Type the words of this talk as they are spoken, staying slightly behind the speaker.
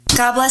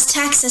God bless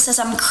Texas as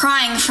I'm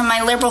crying from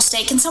my liberal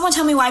state. Can someone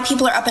tell me why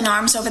people are up in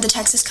arms over the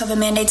Texas COVID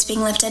mandates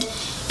being lifted?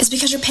 Is it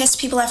because you're pissed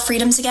people have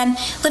freedoms again?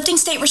 Lifting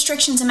state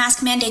restrictions and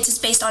mask mandates is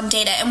based on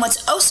data, and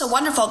what's oh so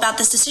wonderful about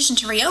this decision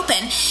to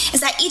reopen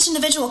is that each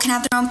individual can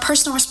have their own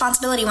personal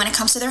responsibility when it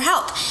comes to their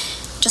health.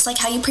 Just like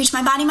how you preach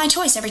my body, my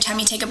choice every time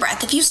you take a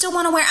breath. If you still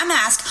want to wear a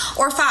mask,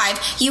 or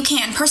 5, you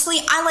can. Personally,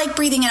 I like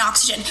breathing in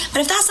oxygen.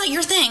 But if that's not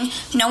your thing,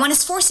 no one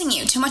is forcing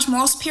you. Too much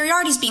moral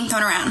superiority is being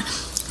thrown around.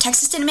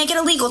 Texas didn't make it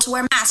illegal to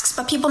wear masks,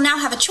 but people now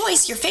have a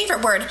choice, your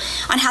favorite word,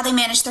 on how they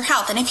manage their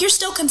health. And if you're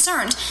still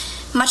concerned,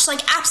 much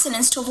like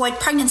abstinence to avoid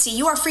pregnancy,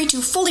 you are free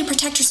to fully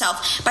protect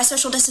yourself by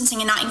social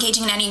distancing and not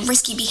engaging in any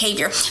risky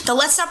behavior. Though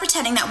let's stop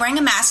pretending that wearing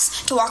a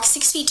mask to walk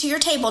 6 feet to your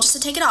table just to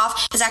take it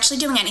off is actually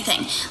doing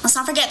anything. Let's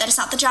not forget that it's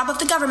not the job of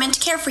the government to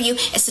care for you,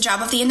 it's the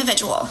job of the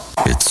individual.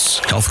 It's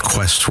Health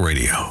Quest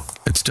Radio.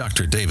 It's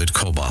Dr. David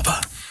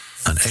Kolbaba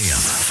on AM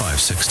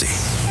 560.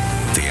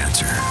 The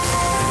Answer.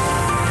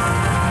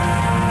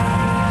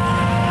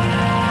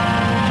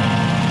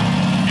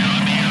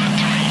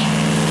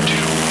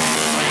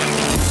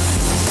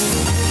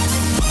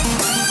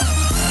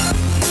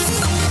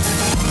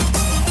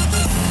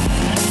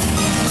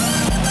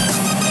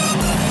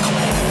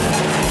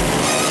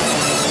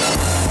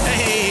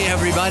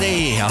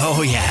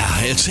 Oh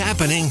yeah, it's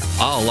happening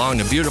all along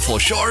the beautiful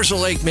shores of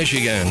Lake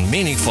Michigan.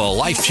 Meaningful,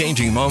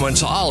 life-changing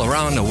moments all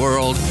around the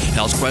world.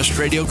 Health Quest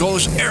Radio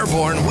goes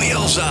airborne,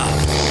 wheels up.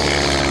 Copy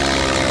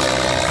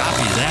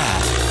that.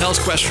 Health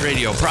Quest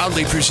Radio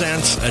proudly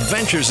presents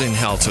Adventures in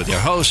Health with your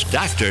host,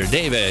 Dr.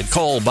 David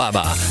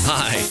Kolbaba.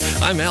 Hi,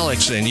 I'm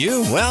Alex, and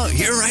you? Well,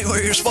 you're right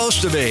where you're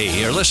supposed to be.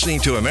 You're listening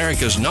to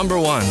America's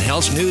 #1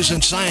 health news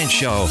and science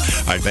show.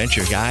 Our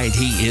adventure guide,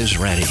 he is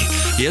ready.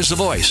 He is the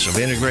voice of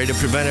integrative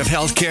preventive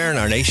health care in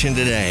our nation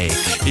today.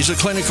 He's a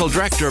clinical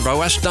director of our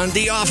West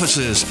Dundee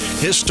offices.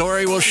 His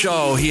story will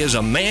show he is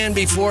a man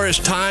before his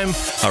time,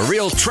 a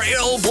real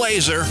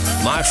trailblazer.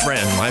 My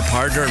friend, my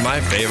partner, and my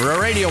favorite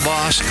radio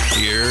boss.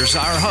 Here's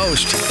our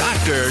host,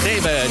 Dr.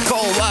 David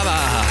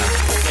Kolbaba.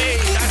 Hey,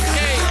 Dr. K.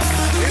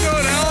 How you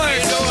doing,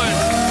 Alex? How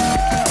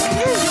you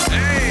doing?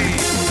 Hey.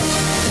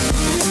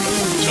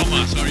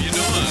 Thomas, how are you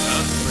doing?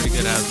 Huh? Pretty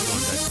good. How's it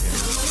going, Dr.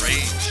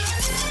 Great.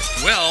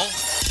 Well,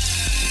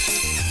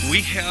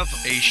 we have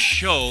a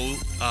show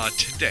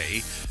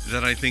today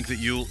that I think that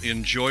you'll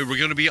enjoy. We're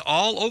going to be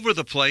all over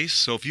the place,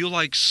 so if you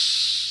like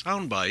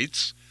sound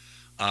bites,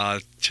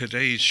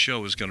 today's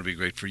show is going to be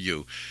great for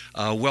you.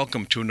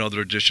 Welcome to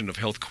another edition of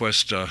Health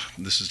Quest.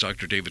 This is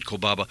Dr. David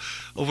Kolbaba.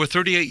 Over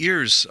 38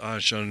 years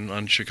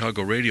on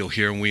Chicago radio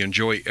here, and we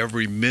enjoy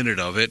every minute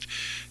of it.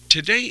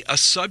 Today, a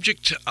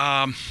subject,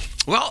 a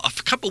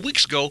couple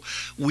weeks ago,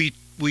 we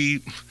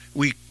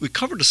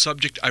covered a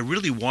subject I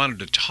really wanted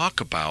to talk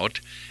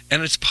about,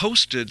 and it's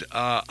posted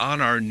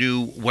on our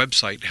new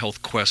website,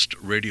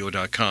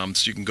 healthquestradio.com,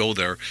 so you can go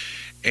there.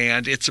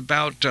 And it's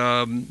about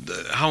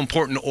how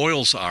important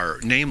oils are,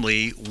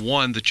 namely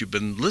one that you've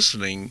been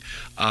listening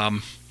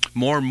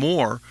more and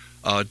more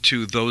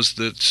to those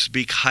that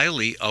speak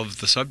highly of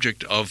the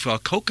subject of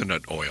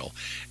coconut oil.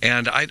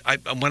 And I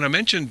when I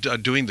mentioned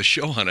doing the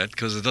show on it,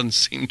 because it doesn't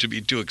seem to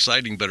be too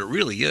exciting, but it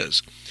really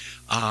is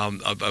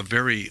a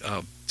very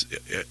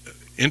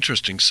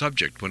interesting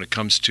subject when it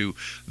comes to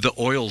the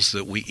oils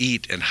that we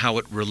eat and how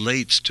it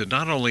relates to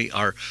not only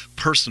our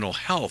personal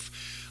health,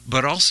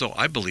 but also,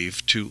 I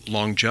believe, to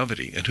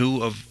longevity. And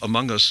who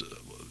among us,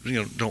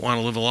 don't want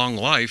to live a long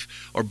life,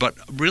 but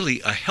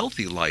really a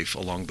healthy life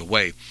along the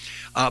way.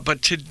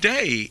 But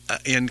today,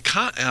 in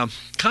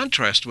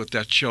contrast with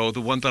that show,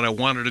 the one that I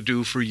wanted to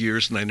do for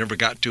years and I never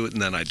got to it,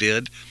 and then I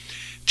did.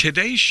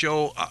 Today's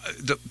show,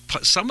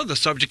 some of the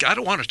subject I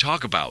don't want to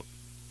talk about,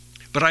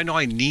 but I know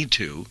I need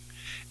to.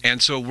 And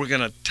so we're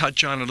going to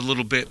touch on it a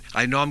little bit.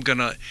 I know I'm going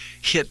to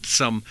hit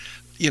some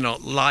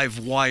live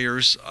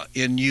wires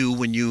in you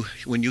when you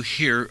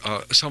hear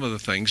some of the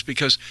things,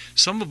 because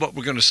some of what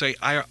we're going to say,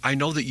 I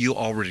know that you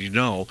already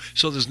know,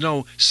 so there's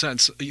no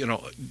sense,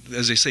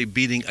 as they say,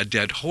 beating a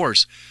dead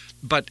horse.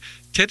 But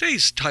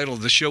today's title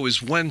of the show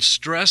is When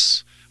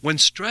Stress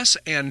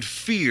and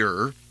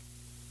Fear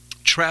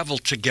Travel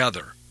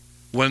Together.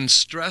 When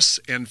stress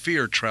and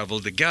fear travel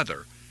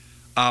together.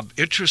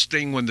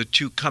 Interesting when the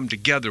two come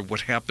together,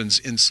 what happens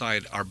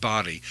inside our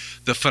body,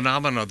 the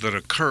phenomena that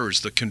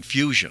occurs, the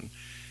confusion.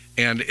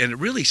 And it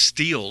really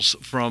steals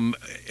from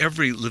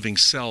every living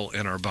cell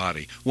in our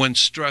body when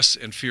stress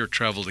and fear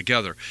travel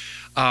together.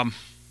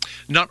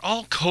 Not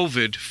all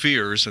COVID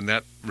fears, and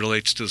that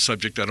relates to the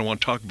subject. I don't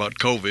want to talk about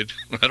COVID.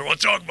 I don't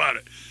want to talk about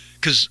it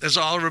because that's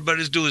all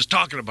everybody's doing is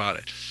talking about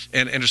it.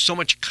 And there's so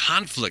much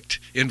conflict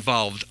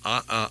involved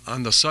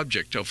on the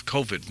subject of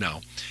COVID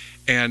now.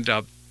 And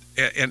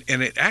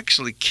it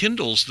actually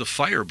kindles the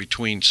fire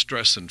between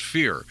stress and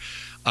fear.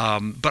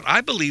 But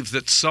I believe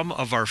that some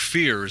of our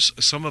fears,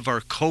 some of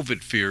our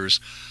COVID fears,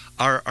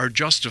 are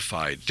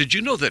justified. Did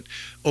you know that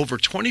over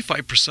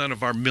 25%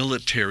 of our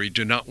military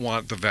do not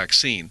want the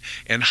vaccine?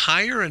 And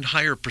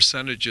higher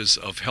percentages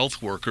of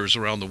health workers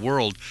around the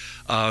world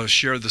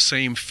share the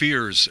same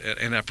fears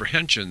and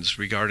apprehensions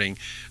regarding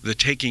the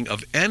taking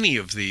of any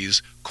of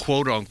these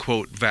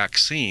quote-unquote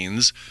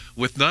vaccines,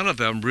 with none of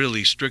them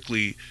really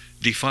strictly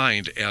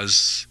defined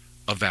as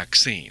a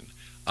vaccine.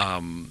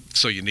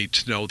 So you need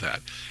to know that.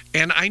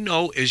 And I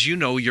know, as you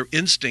know, your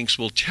instincts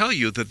will tell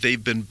you that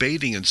they've been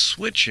baiting and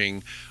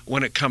switching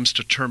when it comes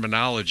to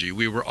terminology.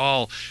 We were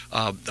all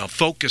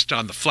focused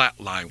on the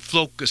flat line,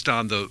 focused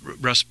on the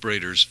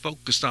respirators,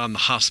 focused on the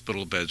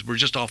hospital beds. We're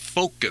just all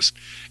focused.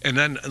 And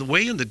then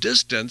way in the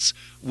distance,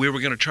 we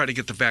were going to try to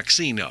get the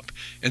vaccine up.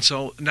 And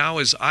so now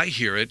as I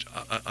hear it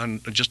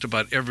on just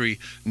about every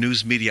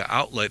news media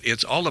outlet,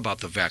 it's all about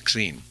the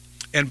vaccine.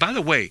 And by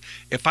the way,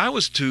 if I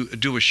was to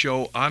do a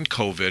show on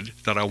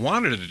COVID that I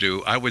wanted to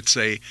do, I would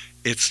say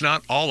it's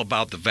not all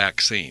about the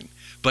vaccine.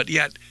 But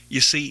yet,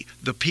 you see,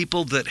 the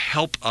people that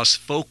help us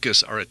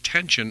focus our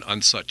attention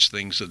on such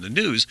things in the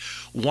news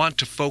want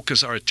to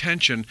focus our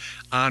attention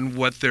on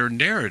what their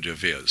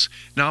narrative is.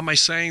 Now, am I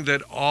saying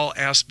that all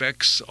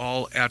aspects,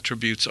 all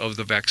attributes of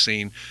the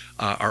vaccine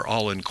are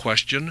all in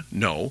question?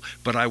 No,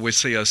 but I would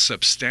say a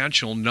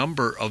substantial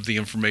number of the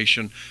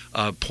information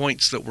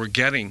points that we're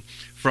getting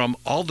from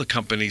all the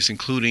companies,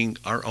 including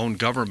our own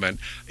government,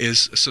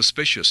 is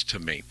suspicious to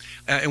me.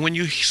 And when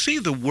you see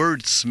the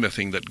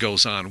wordsmithing that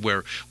goes on,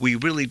 where we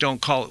really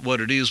don't call it what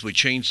it is, we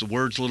change the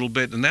words a little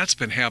bit, and that's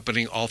been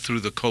happening all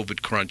through the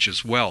COVID crunch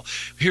as well.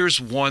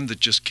 Here's one that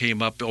just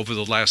came up over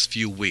the last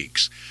few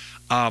weeks.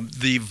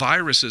 The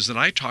viruses, and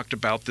I talked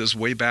about this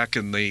way back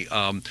in the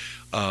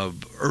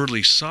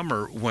early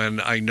summer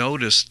when I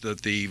noticed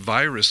that the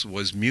virus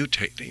was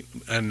mutating.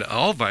 And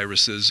all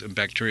viruses and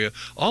bacteria,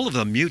 all of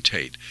them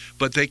mutate,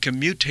 but they can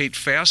mutate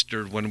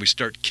faster when we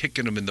start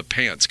kicking them in the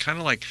pants, kind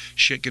of like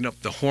shaking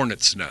up the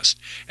hornet's nest.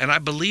 And I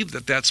believe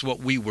that that's what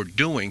we were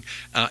doing,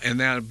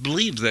 and I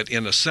believe that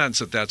in a sense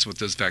that that's what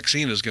this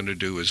vaccine is going to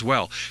do as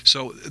well.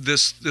 So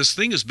this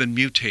thing has been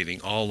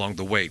mutating all along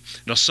the way.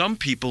 Now, some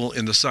people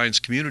in the science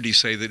community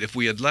say that if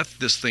we had let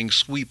this thing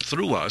sweep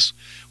through us,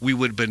 we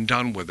would have been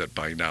done with it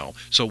by now.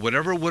 So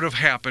whatever would have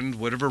happened,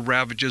 whatever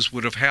ravages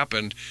would have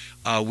happened,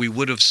 we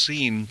would have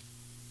seen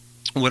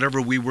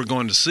whatever we were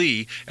going to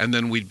see, and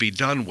then we'd be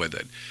done with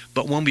it.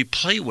 But when we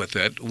play with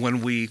it,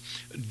 when we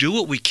do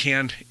what we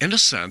can, in a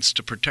sense,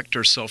 to protect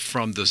ourselves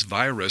from this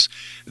virus,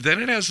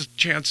 then it has a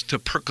chance to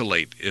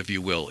percolate, if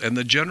you will. And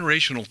the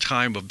generational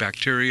time of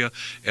bacteria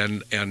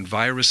and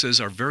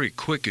viruses are very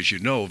quick, as you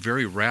know,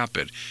 very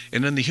rapid.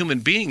 And in the human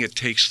being, it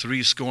takes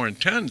 70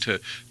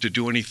 to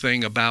do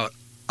anything about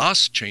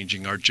us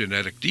changing our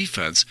genetic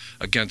defense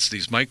against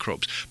these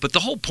microbes. But the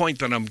whole point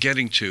that I'm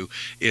getting to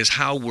is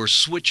how we're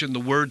switching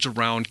the words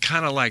around,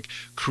 kind of like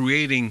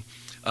creating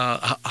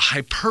a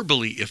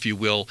hyperbole, if you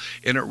will,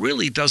 and it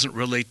really doesn't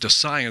relate to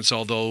science,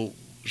 although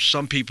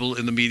some people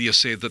in the media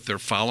say that they're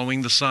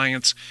following the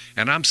science,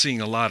 and I'm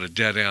seeing a lot of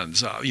dead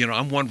ends.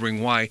 I'm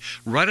wondering why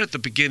right at the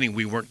beginning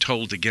we weren't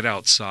told to get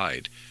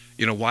outside.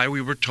 Why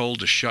we were told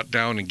to shut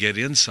down and get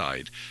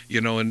inside.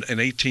 In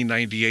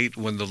 1898,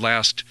 when the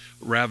last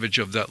ravage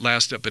of that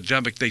last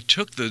epidemic, they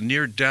took the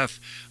near-death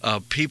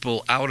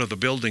people out of the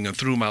building and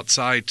threw them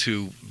outside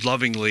to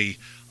lovingly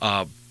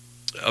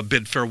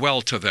bid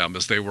farewell to them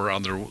as they were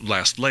on their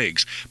last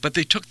legs. But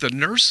they took the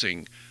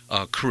nursing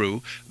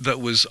crew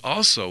that was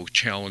also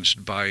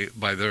challenged by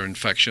their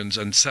infections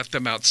and set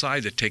them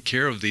outside to take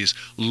care of these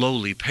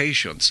lowly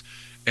patients.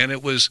 And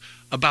it was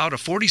about a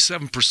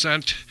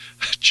 47%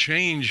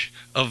 change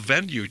of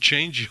venue,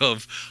 change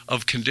of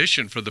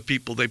condition for the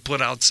people they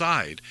put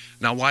outside.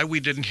 Now, why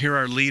we didn't hear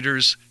our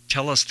leaders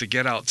tell us to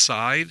get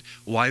outside,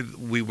 why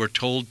we were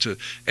told to,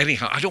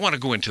 anyhow, I don't want to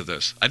go into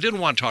this. I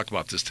didn't want to talk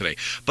about this today,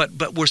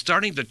 but we're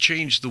starting to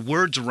change the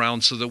words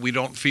around so that we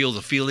don't feel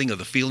the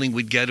feeling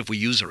we'd get if we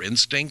use our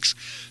instincts.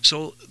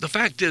 So the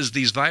fact is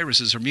these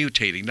viruses are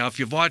mutating. Now, if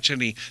you've watched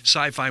any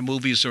sci-fi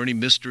movies or any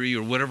mystery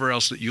or whatever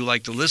else that you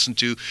like to listen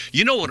to,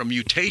 you know what a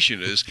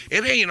mutation is.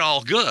 It ain't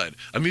all good.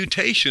 A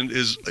mutation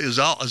is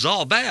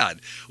all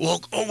bad.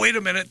 Well, wait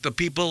a minute, the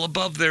people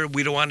above there,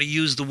 we don't want to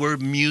use the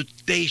word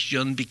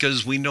mutation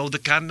because we know the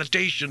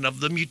connotation of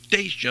the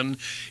mutation.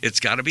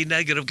 It's got to be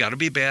negative, got to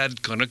be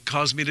bad, going to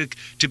cause me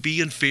to be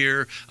in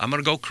fear. I'm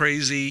going to go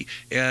crazy.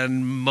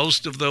 And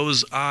most of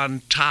those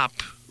on top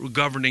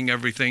governing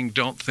everything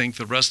don't think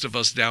the rest of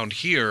us down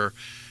here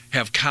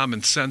have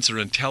common sense or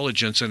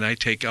intelligence, and I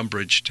take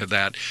umbrage to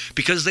that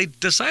because they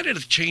decided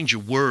to change a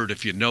word,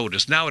 if you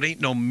notice. Now it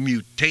ain't no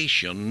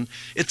mutation,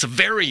 it's a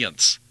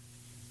variance,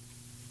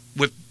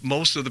 with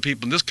most of the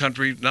people in this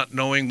country not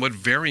knowing what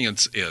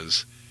variance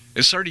is.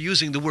 They started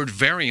using the word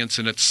variance,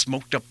 and it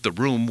smoked up the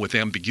room with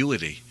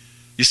ambiguity.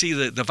 You see,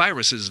 the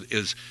virus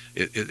is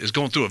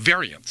going through a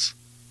variance.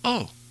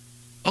 Oh,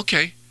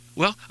 okay.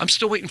 Well, I'm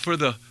still waiting for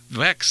the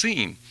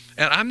vaccine.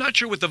 And I'm not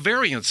sure what the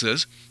variance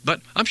is, but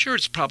I'm sure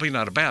it's probably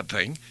not a bad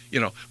thing.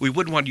 We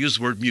wouldn't want to use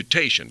the word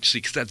mutation, see,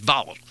 because that's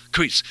volatile.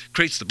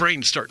 Creates the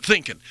brain to start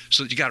thinking,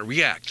 so that you got to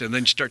react, and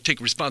then you start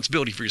taking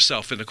responsibility for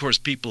yourself. And, of course,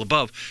 people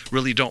above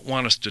really don't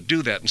want us to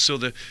do that. And so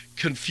the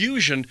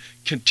confusion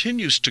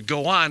continues to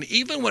go on,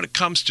 even when it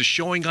comes to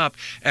showing up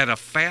at a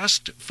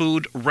fast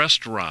food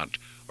restaurant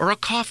or a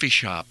coffee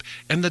shop.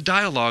 And the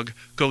dialogue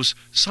goes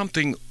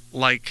something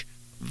like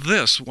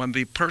this when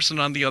the person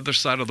on the other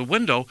side of the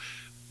window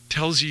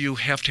tells you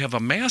have to have a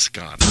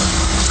mask on.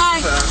 Hi.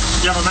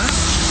 You have a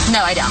mask? No,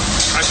 I don't.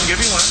 I can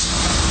give you one.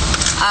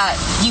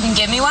 You can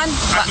give me one?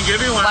 I can give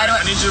you one. I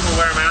need you to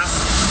wear a mask.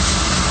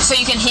 So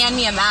you can hand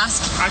me a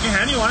mask? I can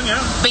hand you one,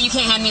 yeah. But you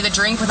can't hand me the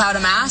drink without a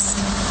mask?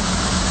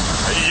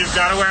 You've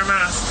got to wear a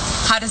mask.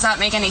 How does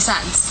that make any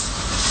sense?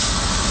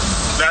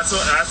 That's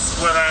what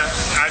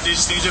I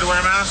just need you to wear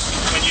a mask.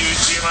 Do you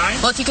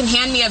mind? Well, if you can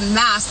hand me a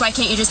mask, why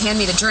can't you just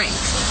hand me the drink?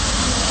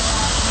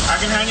 I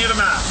can hand you the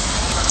mask.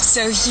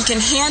 So he can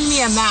hand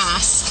me a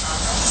mask,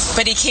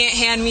 but he can't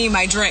hand me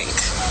my drink.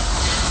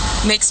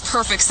 Makes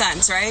perfect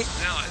sense, right?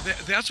 Now,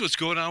 that's what's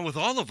going on with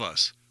all of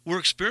us. We're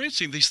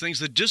experiencing these things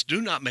that just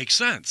do not make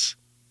sense.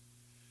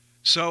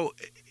 So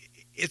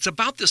it's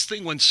about this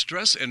thing when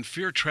stress and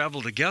fear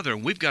travel together,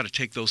 and we've got to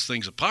take those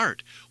things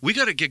apart. We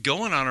got to get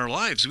going on our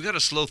lives. We got to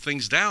slow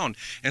things down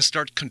and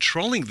start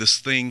controlling this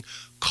thing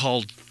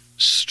called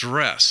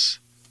stress.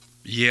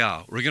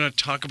 Yeah, we're going to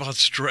talk about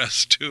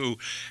stress too.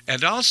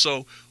 And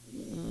also,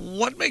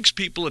 what makes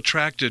people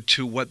attracted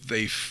to what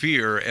they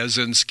fear, as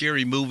in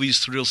scary movies,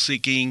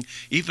 thrill-seeking,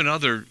 even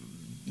other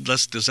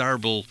less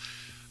desirable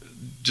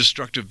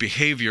destructive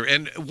behavior?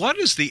 And what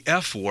is the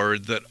F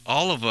word that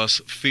all of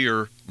us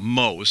fear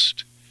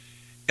most?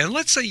 And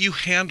let's say you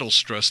handle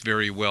stress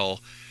very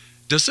well.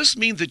 Does this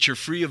mean that you're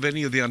free of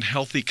any of the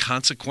unhealthy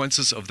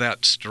consequences of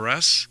that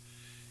stress?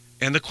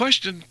 And the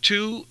question,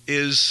 too,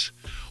 is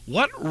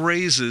what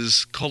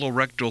raises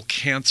colorectal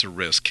cancer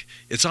risk?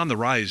 It's on the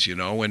rise,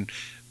 and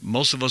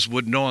most of us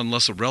wouldn't know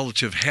unless a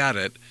relative had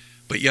it,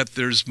 but yet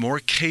there's more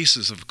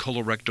cases of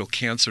colorectal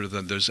cancer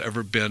than there's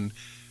ever been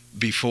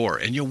before.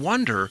 And you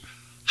wonder,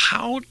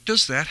 how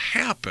does that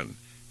happen?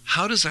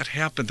 How does that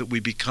happen that we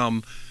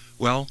become,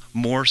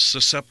 more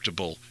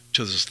susceptible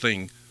to this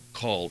thing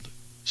called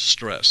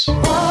stress?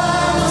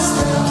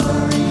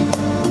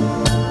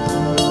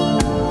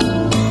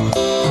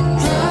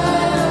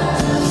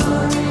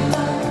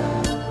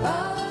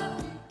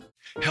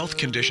 Health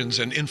conditions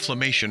and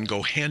inflammation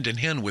go hand in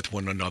hand with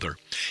one another.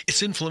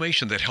 It's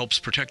inflammation that helps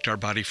protect our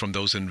body from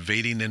those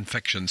invading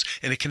infections,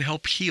 and it can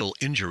help heal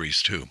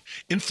injuries too.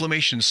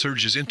 Inflammation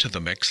surges into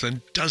the mix,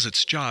 then does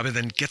its job, and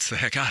then gets the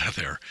heck out of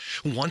there.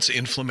 Once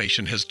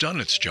inflammation has done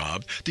its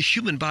job, the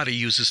human body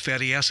uses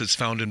fatty acids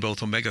found in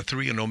both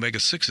omega-3 and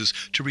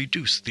omega-6s to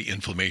reduce the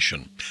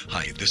inflammation.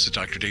 Hi, this is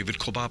Dr. David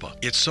Kolbaba.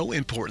 It's so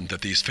important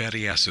that these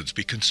fatty acids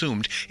be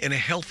consumed in a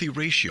healthy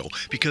ratio,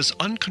 because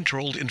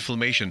uncontrolled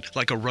inflammation,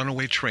 like a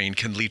runaway train,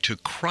 can lead to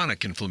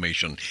chronic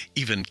inflammation,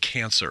 even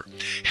cancer.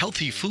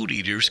 Healthy food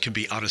eaters can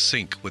be out of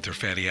sync with their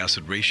fatty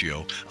acid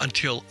ratio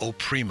until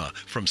Oprima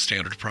from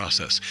Standard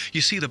Process.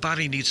 You see, the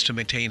body needs to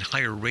maintain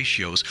higher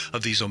ratios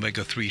of these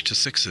omega-3 to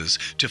 6s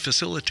to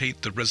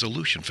facilitate the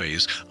resolution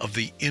phase of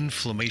the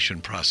inflammation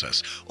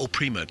process.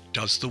 Oprima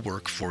does the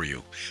work for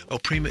you.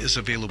 Oprima is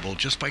available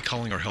just by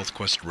calling our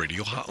HealthQuest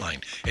radio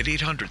hotline at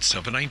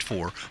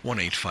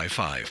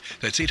 800-794-1855.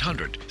 That's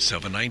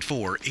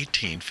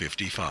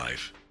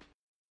 800-794-1855.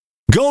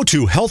 Go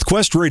to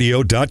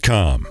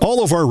healthquestradio.com.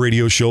 All of our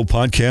radio show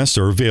podcasts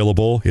are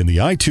available in the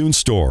iTunes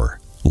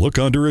Store. Look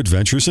under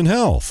Adventures in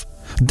Health.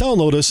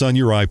 Download us on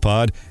your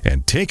iPod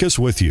and take us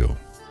with you.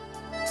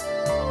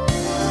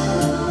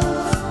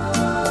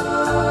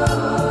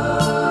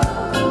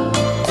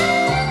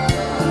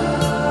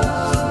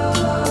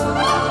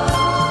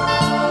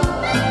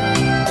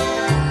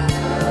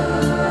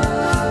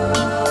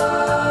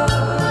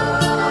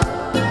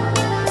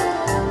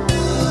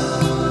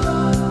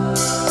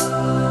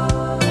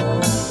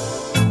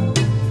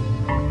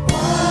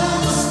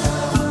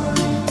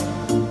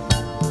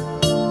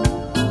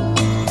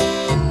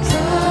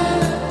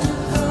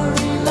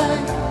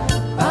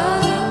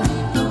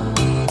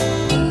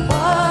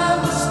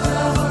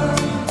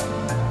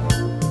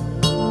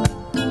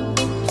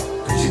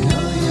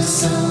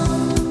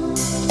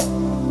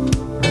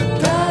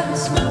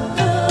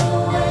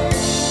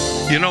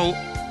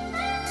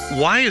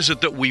 Why is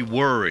it that we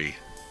worry?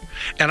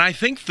 And I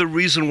think the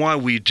reason why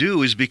we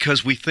do is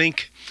because we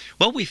think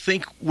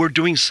we're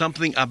doing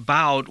something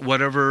about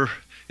whatever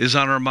is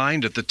on our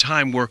mind at the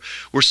time. We're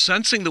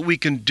sensing that we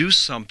can do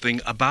something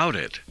about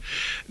it.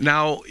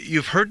 Now,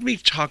 you've heard me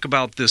talk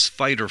about this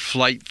fight or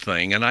flight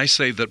thing, and I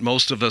say that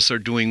most of us are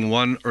doing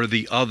one or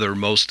the other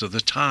most of the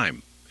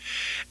time.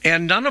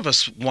 And none of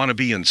us want to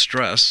be in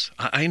stress.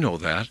 I know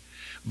that.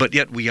 but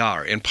yet we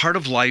are. And part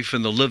of life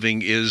and the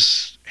living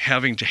is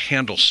having to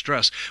handle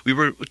stress. We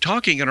were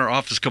talking in our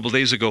office a couple of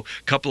days ago,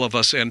 a couple of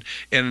us, and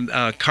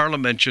Carla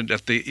mentioned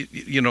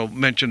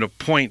mentioned a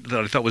point that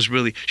I thought was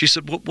really, she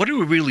said, what are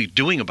we really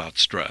doing about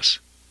stress?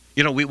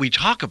 We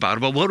talk about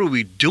it, but what are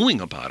we doing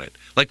about it?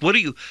 Like,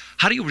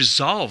 how do you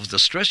resolve the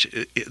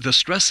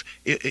stress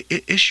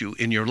issue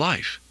in your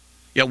life?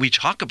 Yeah, we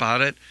talk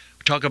about it.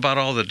 We talk about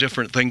all the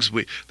different things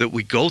that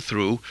we go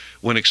through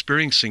when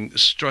experiencing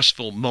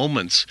stressful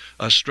moments,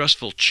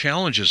 stressful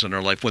challenges in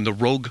our life, when the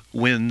rogue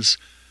winds,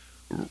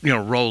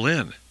 roll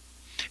in.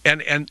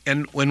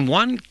 And when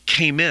one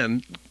came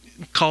in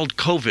called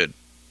COVID,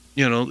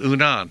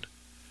 Unan,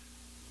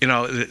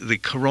 the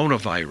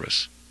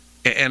coronavirus,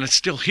 and it's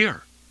still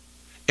here.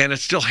 And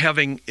it's still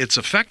having its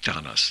effect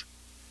on us.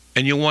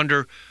 And you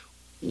wonder,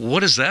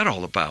 what is that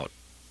all about?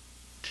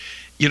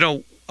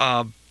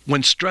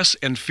 When stress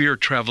and fear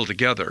travel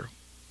together,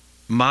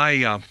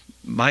 my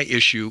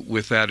issue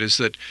with that is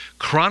that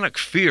chronic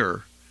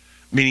fear,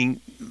 meaning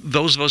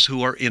those of us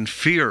who are in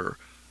fear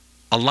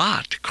a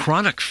lot,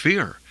 chronic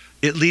fear,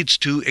 it leads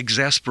to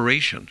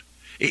exasperation.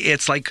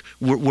 It's like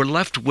we're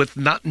left with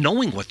not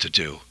knowing what to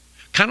do.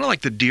 Kind of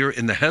like the deer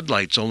in the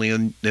headlights, only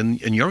in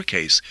your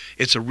case,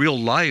 it's a real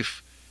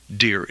life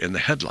deer in the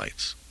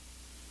headlights,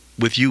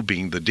 with you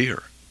being the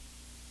deer,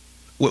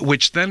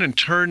 which then in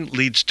turn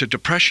leads to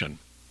depression.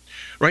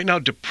 Right now,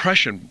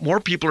 depression, more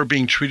people are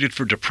being treated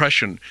for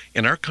depression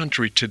in our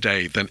country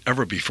today than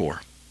ever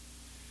before.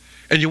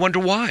 And you wonder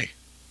why.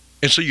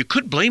 And so you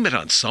could blame it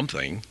on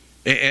something,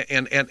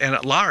 and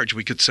at large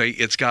we could say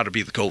it's got to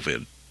be the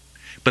COVID.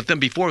 But then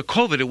before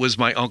COVID, it was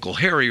my Uncle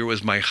Harry, or it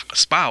was my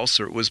spouse,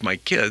 or it was my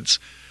kids,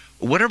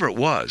 whatever it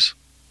was.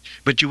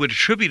 But you would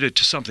attribute it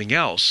to something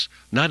else,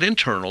 not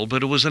internal,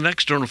 but it was an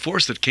external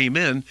force that came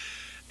in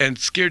and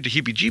scared the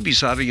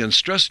heebie-jeebies out of you and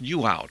stressed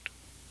you out.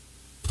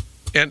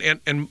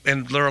 And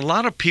there are a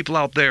lot of people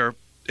out there,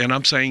 and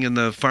I'm saying in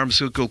the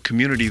pharmaceutical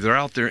community, they're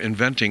out there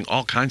inventing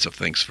all kinds of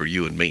things for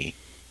you and me,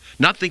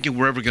 not thinking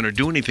we're ever going to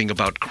do anything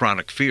about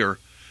chronic fear,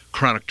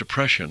 chronic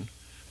depression,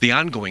 the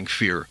ongoing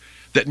fear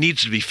that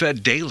needs to be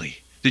fed daily.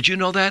 Did you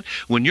know that?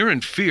 When you're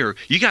in fear,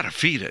 you got to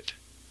feed it.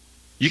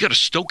 You got to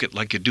stoke it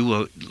like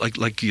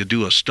you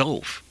do a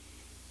stove.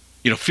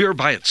 Fear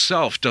by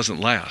itself doesn't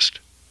last.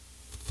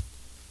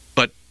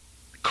 But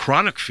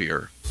chronic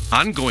fear,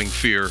 ongoing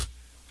fear,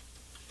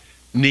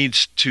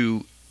 needs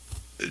to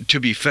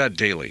be fed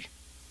daily.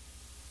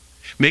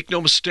 Make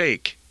no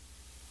mistake,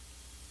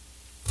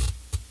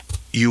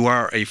 you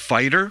are a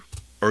fighter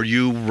or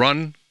you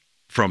run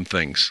from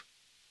things.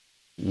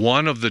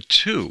 One of the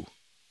two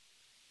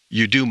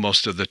you do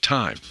most of the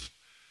time.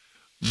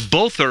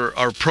 Both are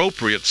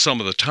appropriate some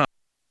of the time.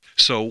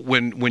 So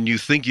when you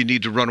think you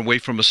need to run away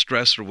from a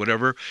stress or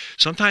whatever,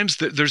 sometimes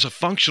there's a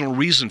functional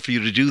reason for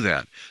you to do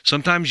that.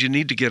 Sometimes you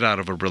need to get out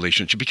of a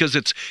relationship because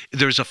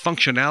there's a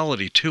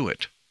functionality to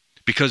it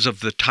because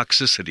of the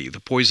toxicity, the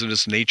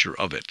poisonous nature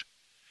of it.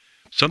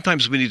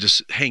 Sometimes we need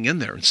to hang in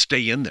there and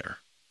stay in there.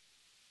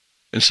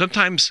 And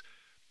sometimes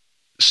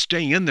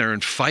staying in there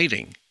and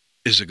fighting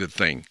is a good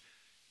thing.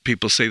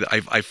 People say that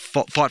I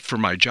fought for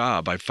my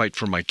job, I fight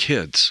for my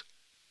kids.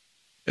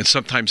 And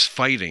sometimes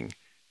fighting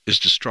is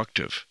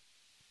destructive.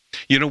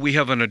 We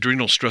have an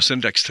adrenal stress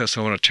index test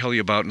I want to tell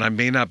you about, and I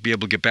may not be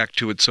able to get back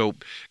to it, so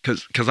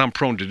because I'm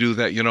prone to do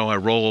that. I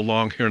roll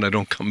along here and I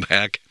don't come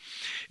back.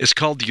 It's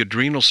called the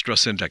adrenal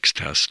stress index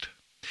test.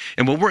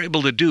 And what we're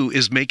able to do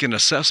is make an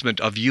assessment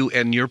of you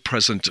and your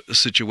present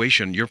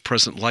situation, your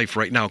present life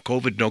right now,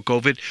 COVID, no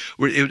COVID.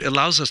 It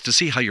allows us to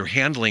see how you're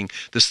handling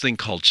this thing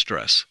called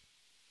stress.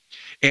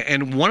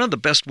 And one of the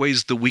best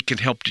ways that we can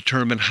help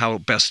determine how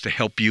best to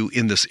help you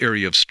in this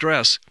area of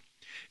stress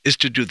is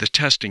to do the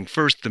testing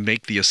first to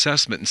make the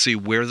assessment and see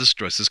where the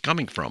stress is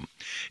coming from.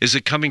 Is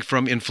it coming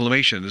from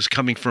inflammation? Is it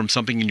coming from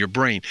something in your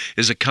brain?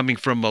 Is it coming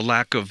from a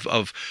lack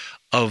of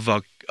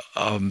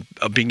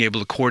being able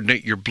to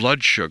coordinate your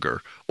blood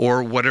sugar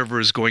or whatever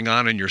is going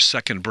on in your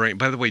second brain?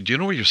 By the way, do you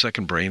know where your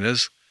second brain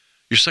is?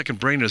 Your second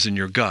brain is in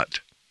your gut.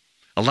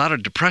 A lot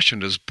of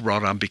depression is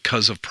brought on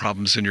because of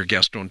problems in your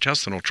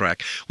gastrointestinal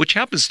tract, which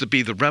happens to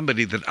be the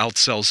remedy that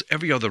outsells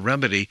every other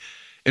remedy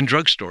in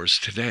drugstores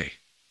today.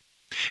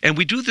 And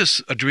we do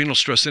this adrenal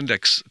stress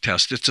index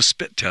test. It's a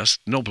spit test,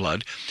 no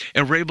blood.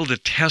 And we're able to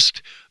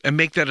test and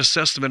make that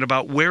assessment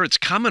about where it's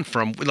coming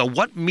from.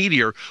 What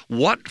meteor,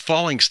 what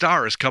falling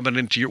star is coming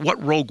into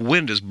what rogue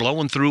wind is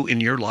blowing through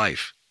in your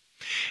life.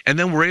 And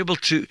then we're able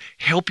to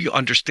help you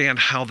understand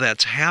how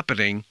that's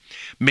happening,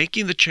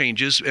 making the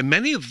changes. And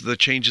many of the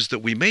changes that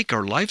we make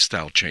are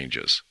lifestyle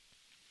changes.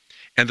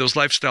 And those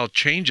lifestyle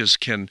changes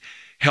can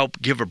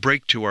help give a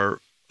break to our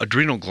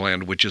adrenal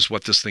gland, which is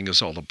what this thing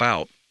is all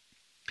about.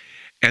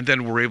 And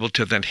then we're able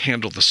to then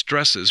handle the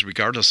stresses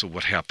regardless of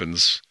what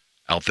happens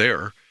out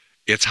there.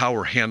 It's how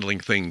we're handling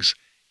things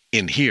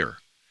in here.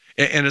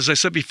 And as I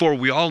said before,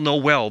 we all know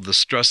well the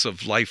stress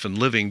of life and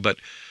living, but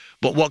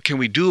what can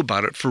we do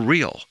about it for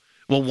real?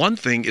 Well, one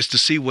thing is to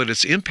see what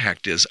its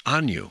impact is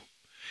on you.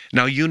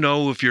 Now,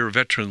 if you're a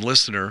veteran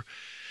listener,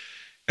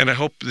 And I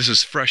hope this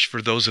is fresh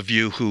for those of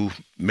you who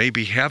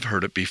maybe have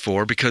heard it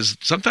before, because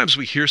sometimes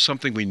we hear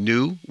something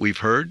we've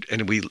heard,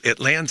 and it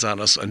lands on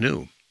us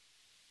anew.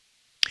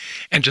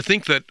 And to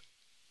think that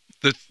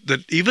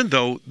even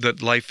though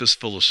that life is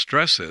full of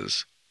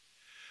stresses,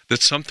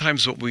 that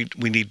sometimes what we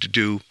need to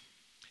do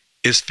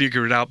is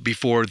figure it out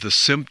before the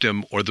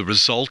symptom or the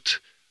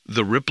result,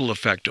 the ripple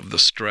effect of the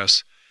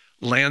stress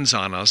lands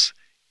on us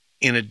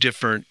in a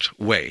different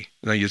way.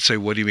 Now you'd say,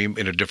 what do you mean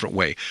in a different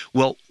way?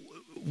 Well,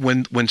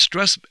 when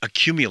stress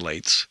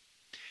accumulates,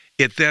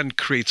 it then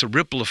creates a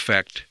ripple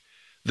effect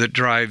that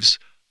drives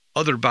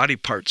other body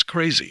parts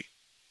crazy.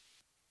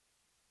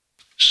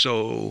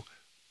 So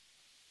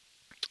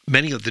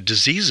many of the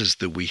diseases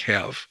that we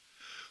have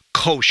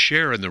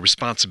co-share in the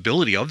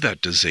responsibility of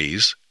that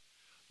disease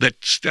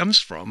that stems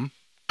from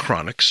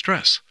chronic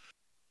stress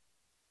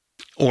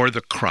or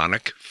the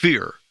chronic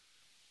fear,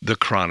 the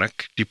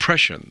chronic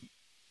depression.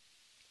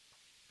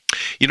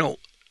 You know,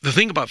 the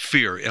thing about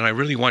fear, and I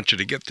really want you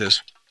to get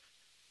this,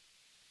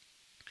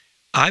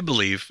 I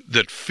believe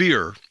that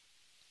fear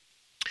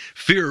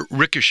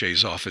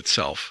ricochets off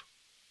itself.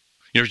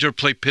 You ever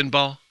play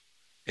pinball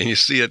and you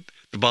see it,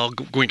 the ball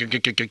going,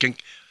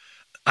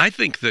 I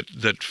think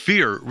that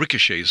fear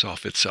ricochets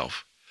off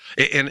itself.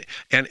 And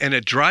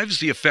it drives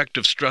the effect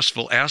of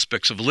stressful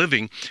aspects of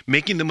living,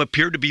 making them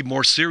appear to be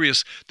more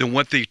serious than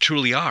what they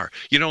truly are.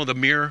 You know, the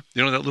mirror,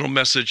 you know, that little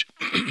message,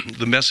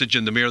 the message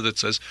in the mirror that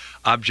says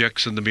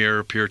objects in the mirror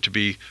appear to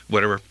be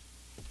whatever.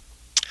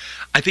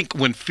 I think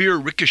when fear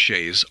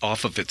ricochets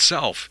off of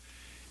itself,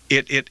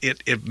 it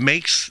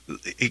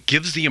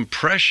gives the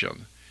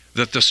impression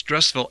that the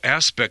stressful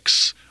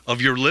aspects of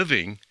your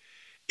living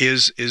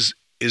is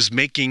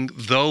making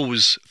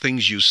those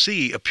things you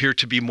see appear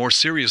to be more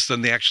serious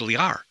than they actually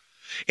are.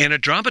 And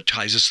it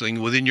dramatizes things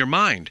within your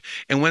mind.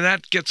 And when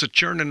that gets a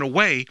churning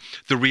away,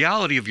 the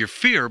reality of your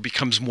fear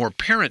becomes more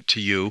apparent to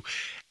you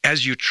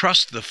as you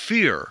trust the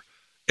fear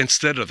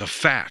instead of the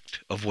fact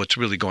of what's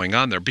really going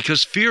on there.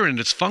 Because fear in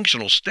its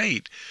functional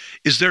state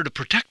is there to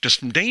protect us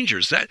from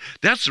dangers.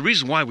 That's the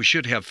reason why we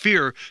should have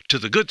fear to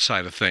the good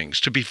side of things.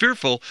 To be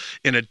fearful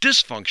in a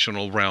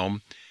dysfunctional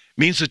realm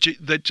means that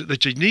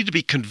you need to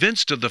be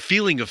convinced of the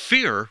feeling of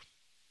fear,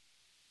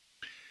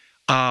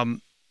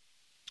 and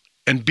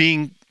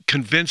being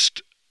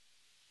convinced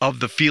of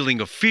the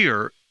feeling of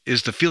fear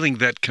is the feeling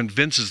that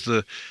convinces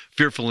the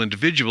fearful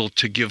individual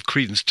to give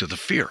credence to the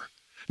fear.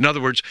 In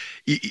other words,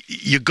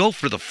 you go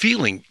for the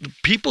feeling.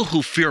 People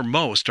who fear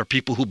most are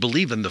people who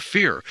believe in the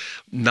fear,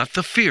 not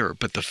the fear,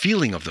 but the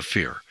feeling of the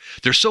fear.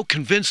 They're so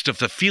convinced of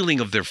the feeling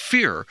of their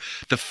fear,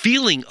 the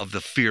feeling of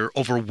the fear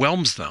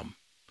overwhelms them.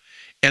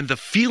 And the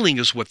feeling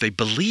is what they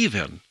believe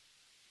in.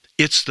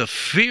 It's the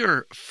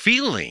fear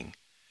feeling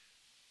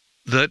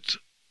that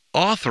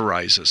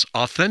authorizes,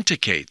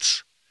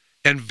 authenticates,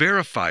 and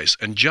verifies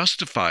and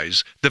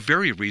justifies the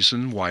very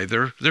reason why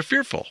they're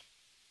fearful.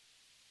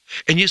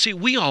 And you see,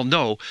 we all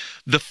know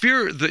the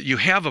fear that you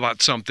have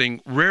about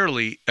something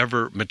rarely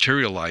ever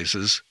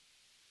materializes.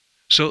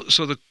 So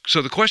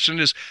the question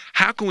is,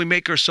 how can we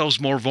make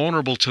ourselves more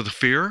vulnerable to the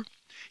fear?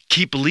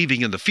 Keep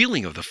believing in the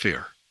feeling of the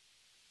fear.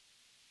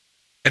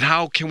 And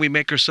how can we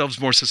make ourselves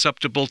more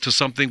susceptible to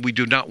something we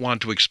do not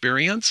want to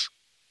experience?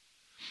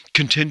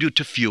 Continue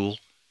to fuel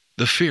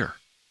the fear.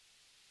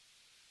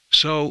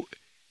 So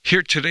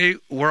here today,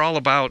 we're all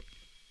about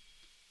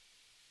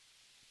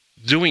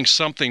doing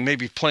something,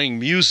 maybe playing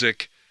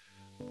music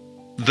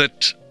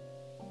that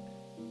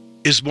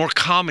is more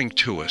calming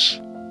to us.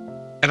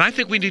 And I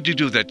think we need to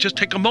do that. Just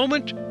take a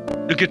moment.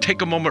 You could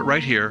take a moment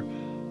right here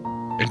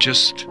and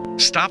just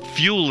stop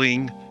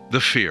fueling the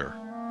fear.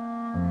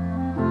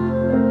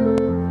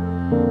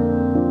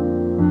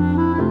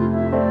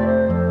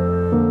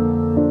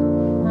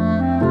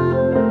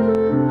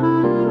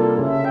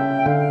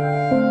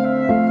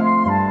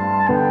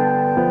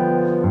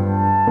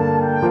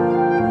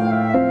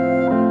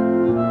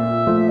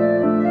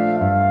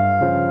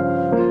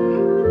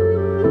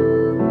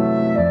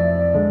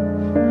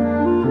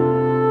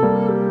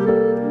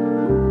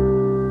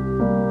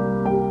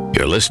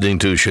 Listening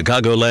to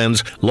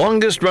Chicagoland's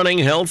longest-running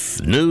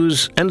health,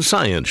 news, and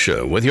science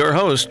show with your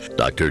host,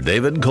 Dr.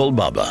 David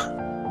Kolbaba.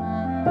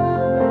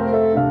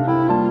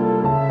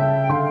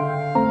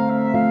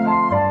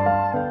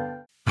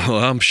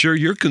 Well, I'm sure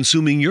you're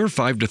consuming your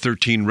 5 to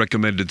 13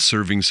 recommended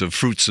servings of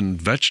fruits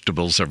and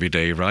vegetables every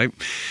day, right?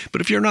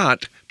 But if you're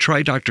not,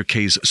 try Dr.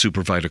 K's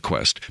Super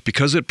VitaQuest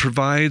because it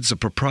provides a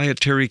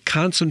proprietary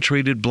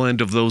concentrated blend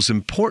of those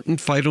important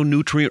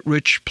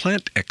phytonutrient-rich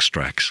plant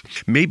extracts.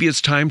 Maybe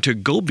it's time to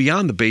go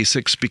beyond the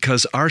basics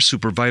because our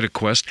Super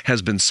VitaQuest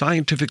has been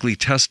scientifically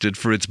tested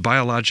for its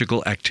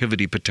biological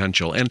activity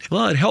potential. And,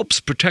 well, it helps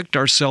protect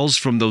our cells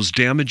from those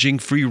damaging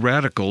free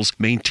radicals,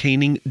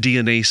 maintaining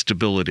DNA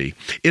stability.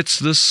 It's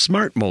the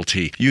Smart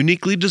Multi,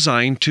 uniquely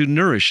designed to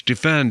nourish,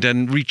 defend,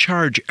 and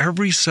recharge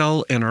every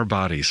cell in our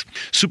bodies.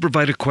 Super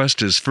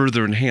VitaQuest is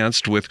further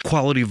enhanced with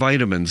quality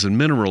vitamins and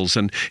minerals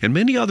and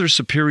many other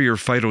superior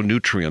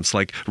phytonutrients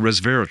like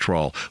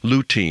resveratrol,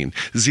 lutein,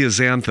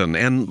 zeaxanthin,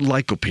 and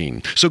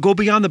lycopene. So go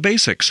beyond the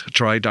basics.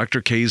 Try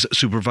Dr. K's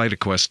Super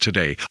VitaQuest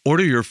today.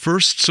 Order your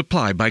first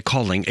supply by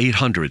calling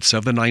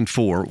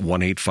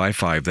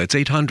 800-794-1855. That's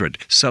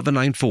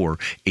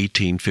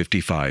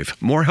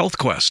 800-794-1855. More Health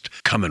Quest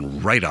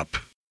coming right up.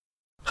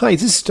 Hi,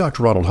 this is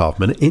Dr. Ronald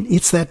Hoffman, and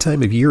it's that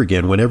time of year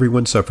again when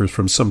everyone suffers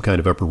from some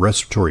kind of upper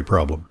respiratory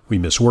problem. We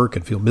miss work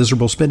and feel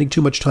miserable spending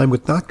too much time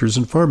with doctors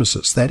and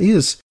pharmacists. That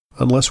is,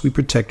 unless we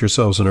protect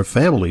ourselves and our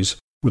families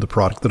with a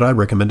product that I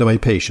recommend to my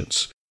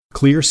patients.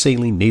 Clear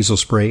Saline Nasal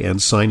Spray and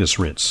Sinus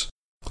Rinse.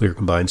 Clear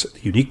combines the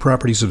unique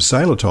properties of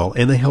xylitol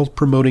and the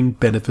health-promoting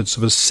benefits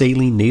of a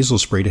saline nasal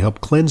spray to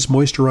help cleanse,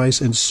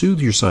 moisturize, and soothe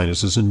your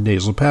sinuses and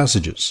nasal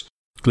passages.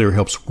 Clear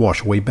helps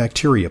wash away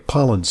bacteria,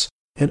 pollens,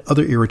 and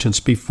other irritants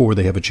before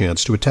they have a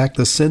chance to attack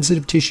the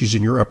sensitive tissues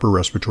in your upper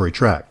respiratory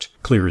tract.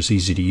 Clear is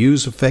easy to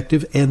use,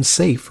 effective, and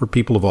safe for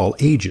people of all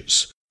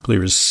ages.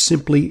 Clear is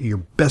simply your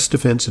best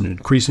defense in an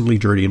increasingly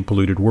dirty and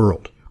polluted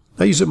world.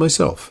 I use it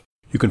myself.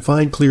 You can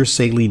find Clear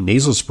Saline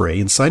Nasal Spray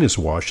and Sinus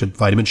Wash at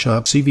Vitamin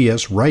Shop,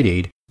 CVS, Rite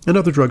Aid, and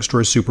other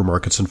drugstores,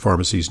 supermarkets, and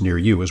pharmacies near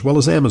you, as well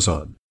as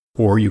Amazon.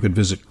 Or you can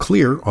visit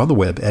Clear on the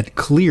web at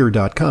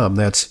Xlear.com.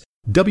 That's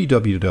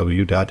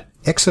www.xlear.com.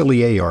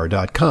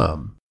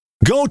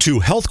 Go to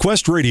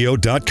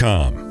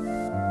healthquestradio.com.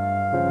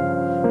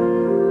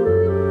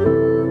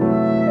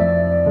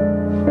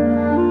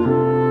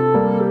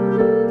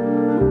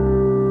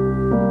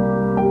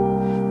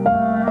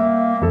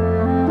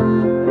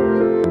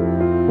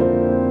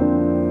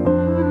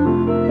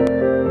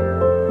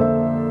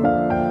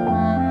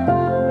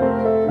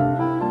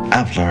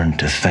 I've learned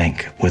to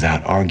think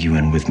without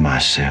arguing with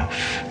myself.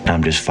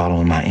 I'm just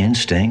following my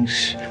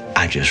instincts.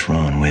 I just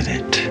run with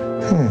it.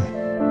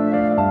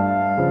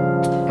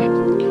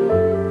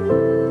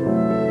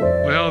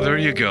 Well, there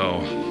you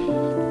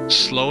go.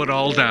 Slow it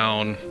all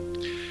down.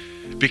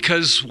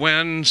 Because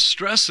when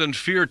stress and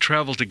fear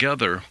travel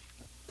together,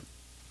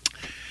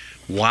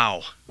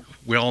 wow,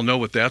 we all know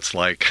what that's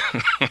like.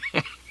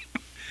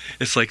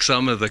 It's like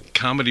some of the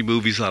comedy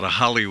movies out of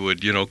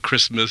Hollywood, you know,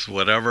 Christmas,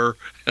 whatever,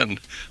 and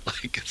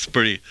like it's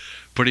pretty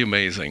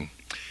amazing.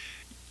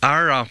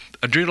 Our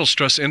adrenal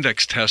stress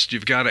index test,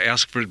 you've got to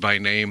ask for it by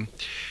name.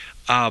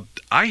 I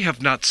have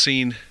not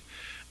seen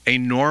a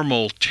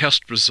normal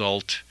test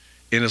result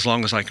in as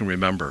long as I can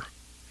remember.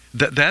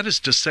 That is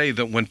to say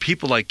that when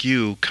people like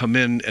you come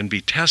in and be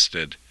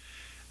tested,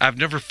 I've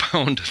never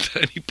found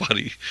that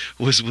anybody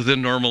was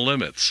within normal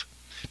limits,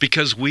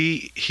 because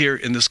we here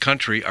in this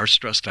country are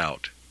stressed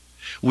out.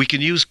 We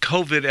can use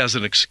COVID as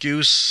an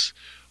excuse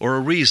or a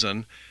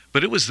reason,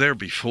 but it was there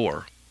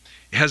before.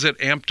 Has it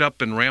amped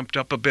up and ramped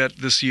up a bit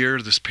this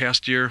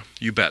past year?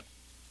 You bet.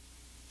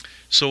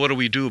 So what do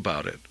we do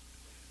about it?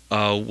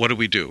 What do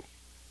we do?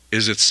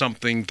 Is it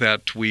something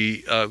that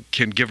we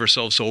can give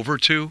ourselves over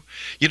to?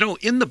 You know,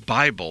 in the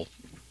Bible,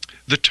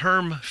 the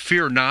term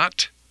fear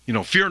not,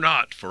 fear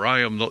not, for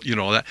I am,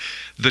 that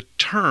the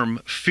term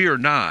fear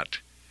not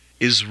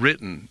is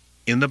written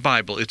in the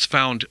Bible. It's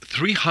found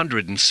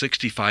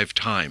 365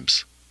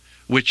 times,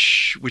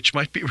 which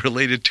might be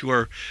related to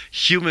our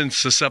human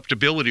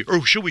susceptibility,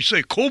 or should we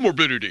say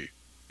comorbidity?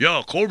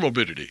 Yeah,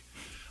 comorbidity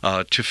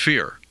to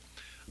fear.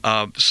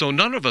 So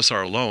none of us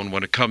are alone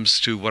when it comes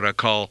to what I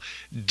call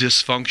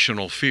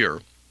dysfunctional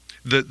fear,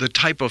 the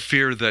type of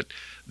fear that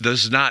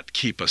does not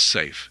keep us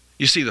safe.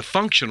 You see, the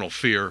functional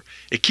fear,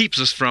 it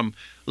keeps us from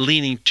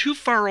leaning too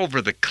far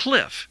over the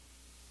cliff.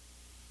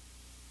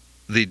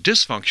 The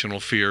dysfunctional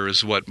fear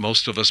is what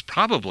most of us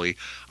probably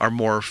are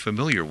more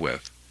familiar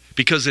with,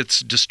 because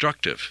it's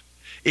destructive.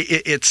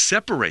 It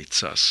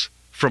separates us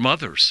from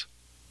others.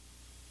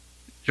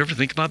 You ever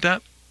think about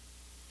that?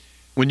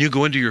 When you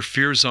go into your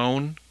fear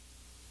zone,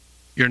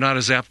 you're not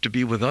as apt to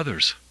be with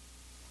others.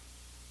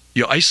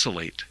 You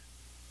isolate.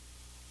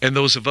 And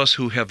those of us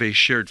who have a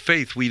shared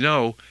faith, we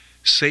know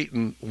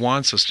Satan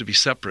wants us to be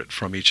separate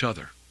from each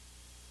other.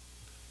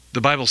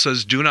 The Bible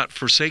says, do not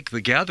forsake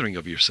the gathering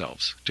of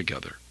yourselves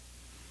together.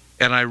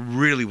 And I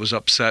really was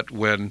upset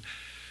when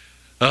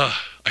I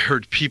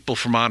heard people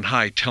from on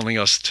high telling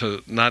us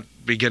to not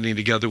be getting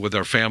together with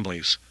our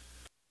families.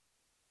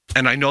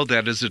 And I know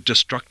that is a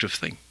destructive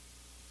thing.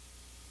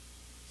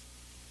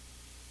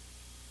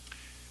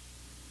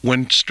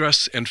 When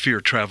stress and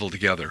fear travel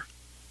together.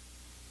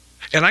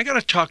 And I got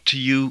to talk to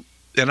you,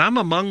 and I'm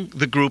among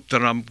the group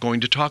that I'm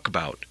going to talk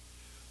about,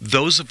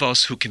 those of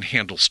us who can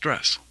handle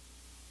stress.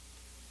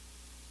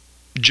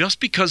 Just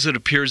because it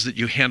appears that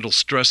you handle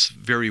stress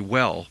very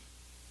well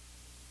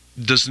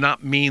does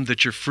not mean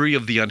that you're free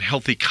of the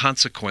unhealthy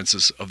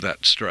consequences of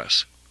that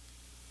stress.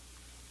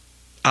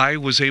 I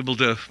was able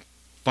to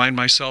find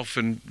myself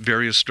in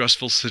various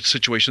stressful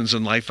situations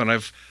in life, and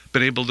I've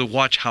been able to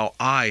watch how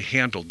I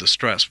handled the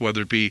stress,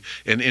 whether it be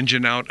an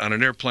engine out on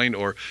an airplane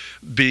or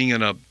being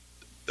in a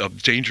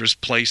dangerous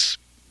place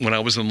when I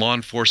was in law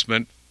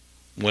enforcement,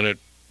 when it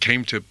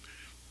came to,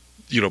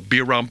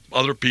 be around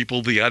other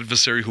people, the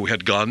adversary who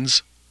had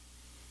guns.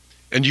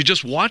 And you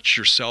just watch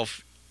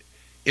yourself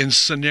in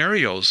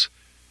scenarios,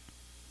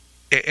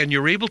 and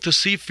you're able to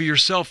see for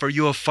yourself, are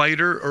you a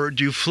fighter or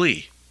do you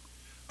flee?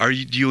 Do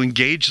you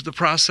engage the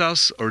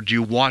process or do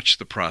you watch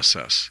the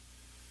process?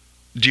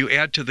 Do you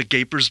add to the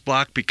gaper's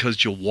block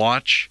because you'll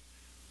watch,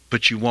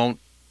 but you won't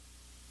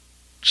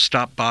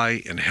stop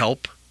by and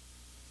help?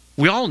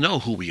 We all know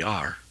who we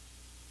are.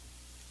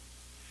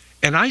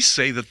 And I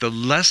say that the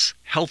less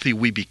healthy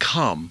we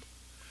become,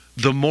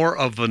 the more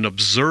of an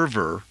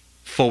observer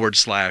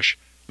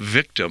 /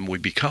 victim we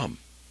become.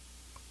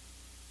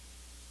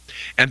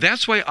 And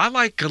that's why I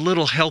like a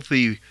little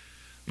healthy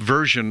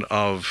version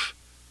of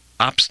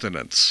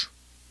abstinence.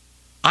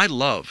 I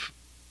love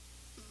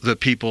that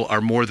people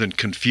are more than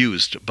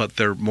confused, but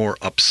they're more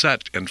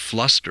upset and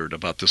flustered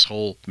about this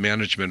whole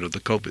management of the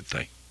COVID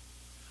thing.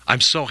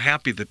 I'm so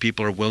happy that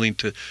people are willing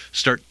to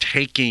start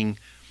taking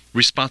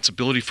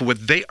responsibility for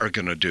what they are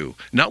going to do,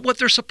 not what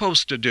they're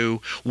supposed to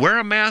do. Wear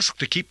a mask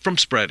to keep from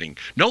spreading.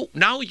 No,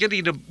 now you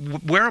need to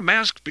wear a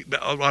mask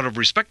out of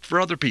respect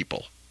for other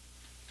people.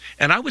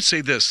 And I would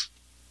say this,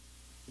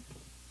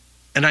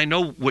 and I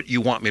know what you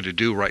want me to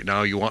do right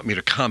now. You want me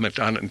to comment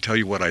on it and tell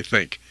you what I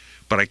think,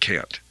 but I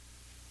can't.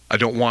 I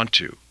don't want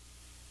to.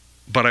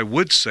 But I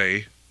would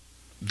say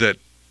that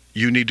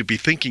you need to be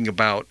thinking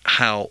about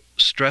how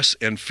stress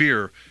and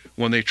fear,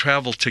 when they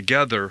travel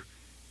together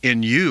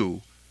in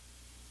you,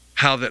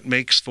 how that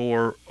makes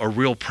for a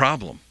real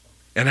problem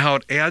and how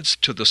it adds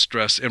to the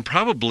stress and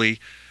probably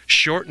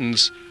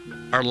shortens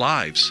our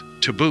lives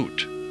to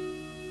boot.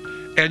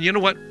 And you know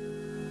what?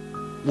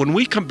 When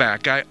we come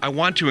back, I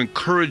want to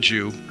encourage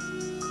you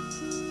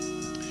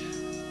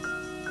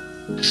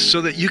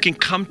so that you can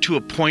come to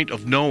a point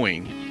of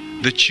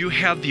knowing that you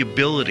have the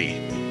ability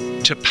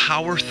to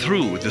power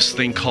through this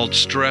thing called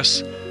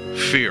stress,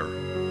 fear.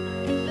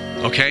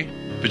 Okay?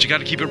 But you got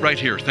to keep it right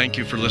here. Thank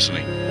you for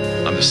listening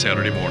on this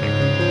Saturday morning.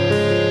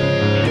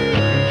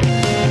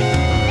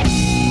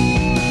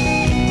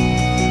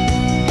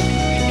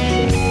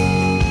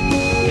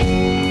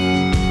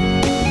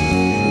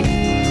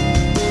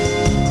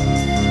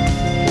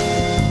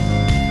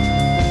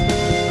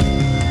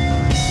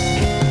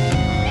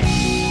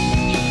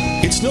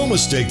 It's no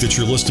mistake that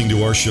you're listening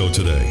to our show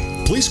today.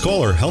 Please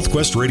call our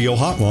HealthQuest Radio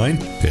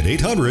hotline at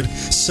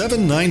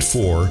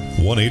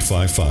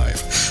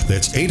 800-794-1855.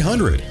 That's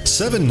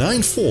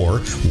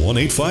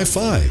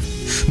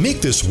 800-794-1855.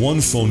 Make this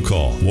one phone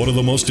call one of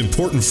the most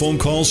important phone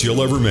calls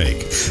you'll ever make.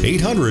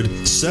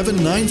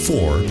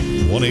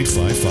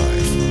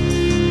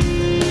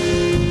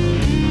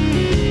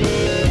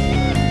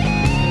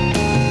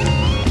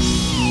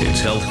 800-794-1855.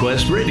 It's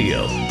HealthQuest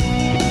Radio.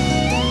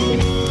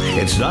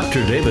 It's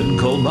Dr. David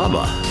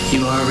Kolbaba.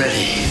 You are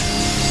ready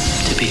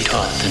to be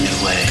taught the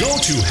new way. Go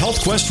to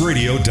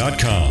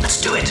healthquestradio.com.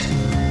 Let's do it.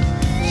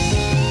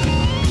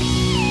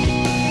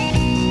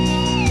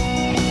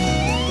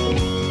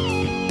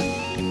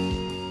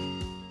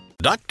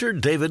 Dr.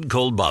 David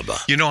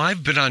Kolbaba. You know,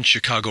 I've been on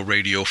Chicago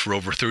radio for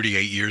over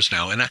 38 years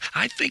now, and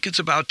I think it's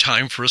about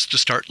time for us to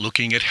start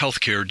looking at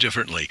healthcare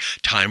differently.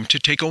 Time to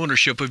take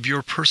ownership of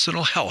your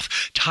personal health.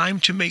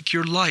 Time to make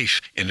your life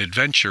an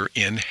adventure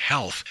in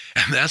health.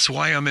 And that's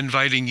why I'm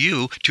inviting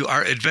you to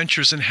our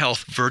Adventures in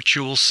Health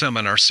virtual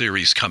seminar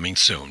series coming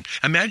soon.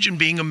 Imagine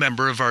being a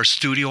member of our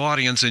studio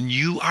audience and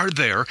you are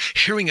there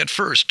hearing it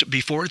first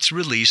before it's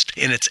released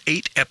in its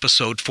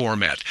 8-episode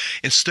format.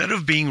 Instead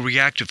of being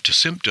reactive to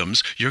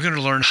symptoms, you're going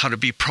to learn how to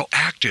be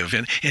proactive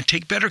and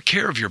take better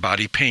care of your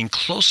body, paying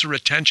closer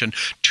attention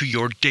to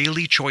your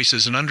daily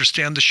choices and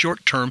understand the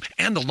short-term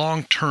and the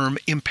long-term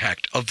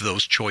impact of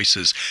those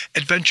choices.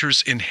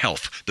 Adventures in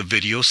Health, the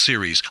video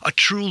series, a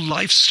true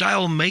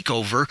lifestyle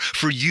makeover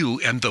for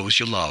you and those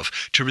you love.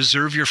 To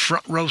reserve your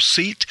front row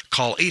seat,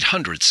 call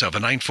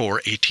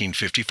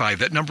 800-794-1855.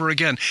 That number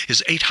again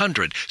is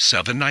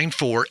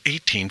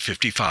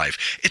 800-794-1855.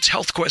 It's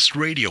HealthQuest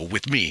Radio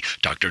with me,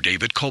 Dr.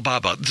 David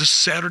Kolbaba, this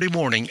Saturday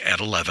morning at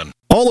 11.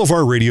 All of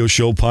our radio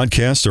show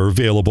podcasts are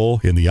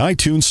available in the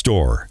iTunes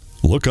Store.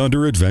 Look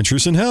under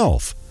Adventures in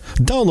Health.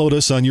 Download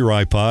us on your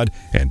iPod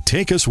and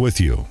take us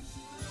with you.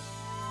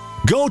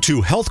 Go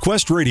to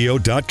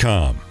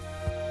healthquestradio.com.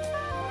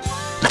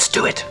 Let's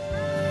do it.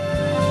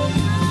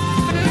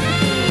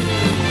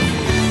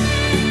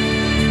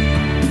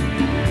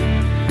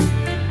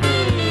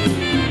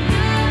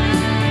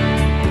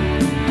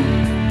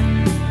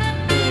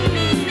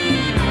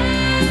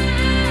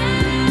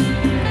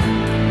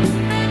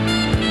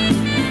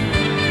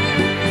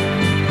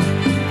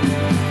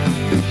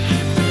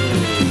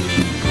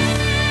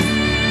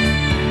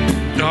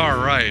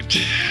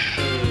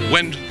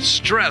 When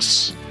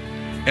stress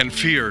and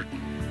fear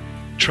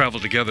travel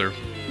together,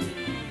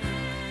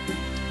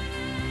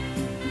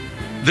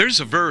 there's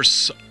a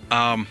verse,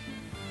 2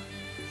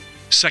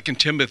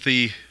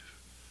 Timothy,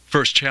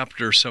 1st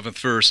chapter, 7th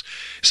verse.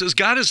 It says,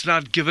 God has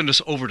not given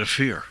us over to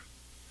fear.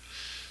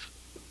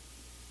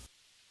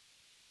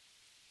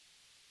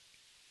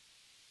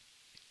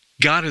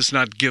 God has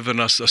not given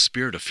us a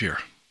spirit of fear,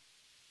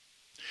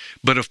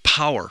 but of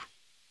power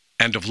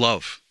and of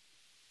love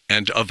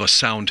and of a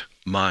sound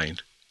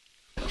mind.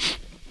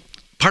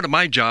 Part of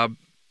my job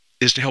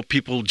is to help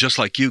people just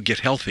like you get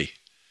healthy,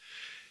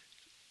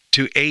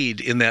 to aid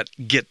in that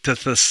get to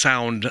the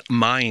sound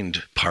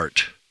mind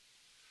part.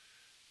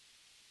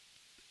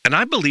 And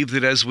I believe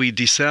that as we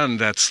descend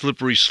that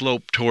slippery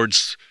slope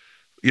towards,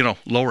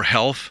 lower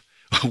health,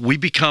 we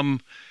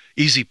become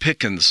easy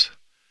pickings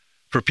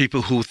for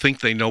people who think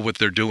they know what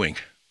they're doing,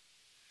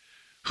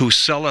 who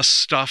sell us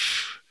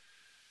stuff.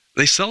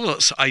 They sell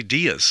us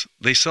ideas.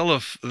 They sell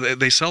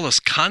us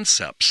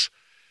concepts.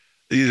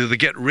 Either they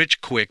get rich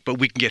quick, but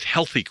we can get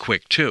healthy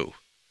quick too.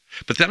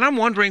 But then I'm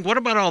wondering, what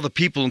about all the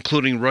people,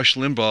 including Rush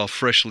Limbaugh,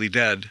 freshly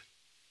dead,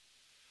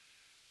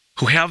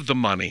 who have the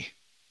money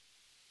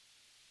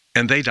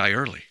and they die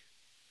early?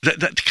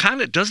 That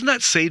kind of, doesn't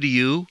that say to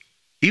you,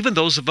 even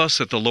those of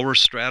us at the lower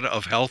strata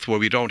of health where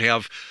we don't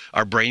have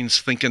our brains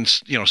thinking,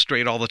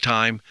 straight all the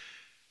time,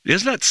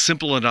 isn't that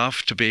simple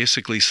enough to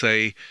basically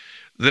say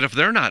that if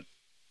they're not,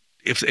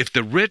 if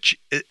the rich,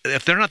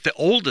 if they're not the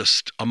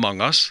oldest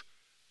among us,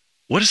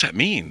 what does that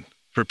mean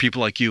for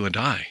people like you and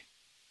I?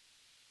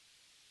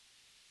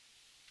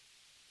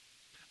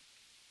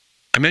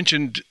 I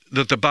mentioned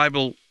that the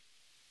Bible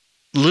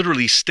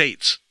literally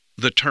states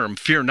the term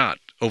fear not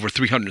over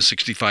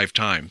 365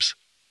 times.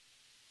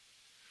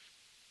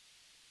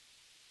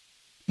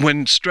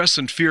 When stress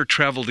and fear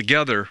travel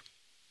together,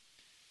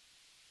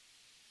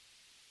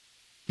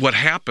 what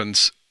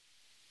happens,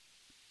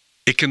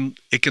 it can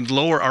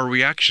lower our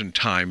reaction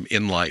time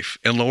in life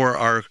and lower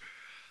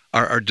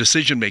our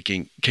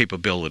decision-making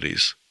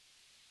capabilities.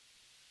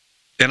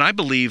 And I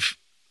believe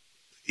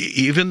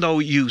even though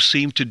you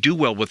seem to do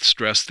well with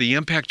stress, the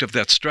impact of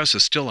that stress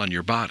is still on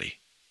your body.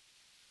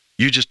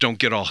 You just don't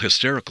get all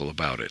hysterical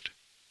about it.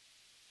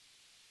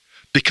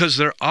 Because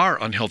there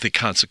are unhealthy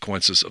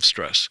consequences of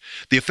stress.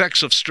 The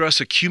effects of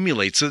stress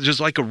accumulate, so there's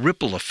like a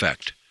ripple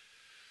effect.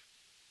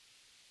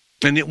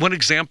 And one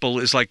example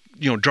is like,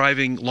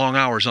 driving long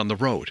hours on the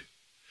road.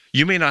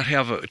 You may not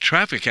have a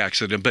traffic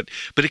accident, but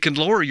it can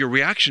lower your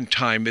reaction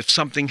time if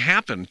something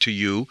happened to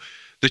you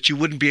that you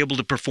wouldn't be able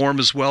to perform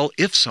as well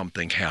if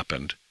something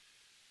happened.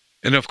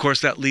 And of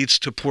course, that leads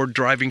to poor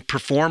driving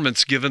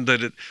performance, given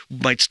that it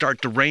might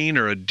start to rain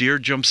or a deer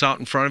jumps out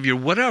in front of you,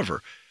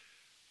 whatever.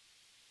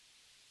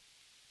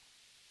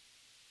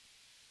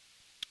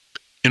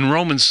 In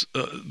Romans,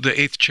 the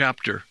 8th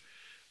chapter,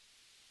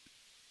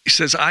 he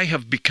says, I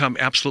have become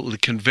absolutely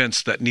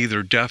convinced that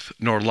neither death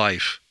nor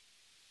life,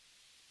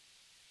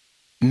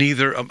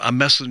 neither a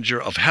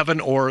messenger of heaven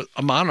or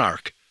a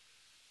monarch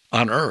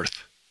on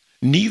earth,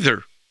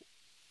 neither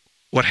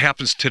what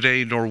happens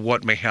today nor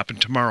what may happen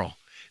tomorrow,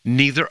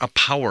 neither a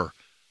power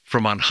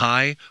from on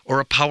high or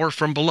a power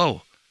from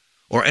below,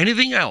 or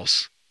anything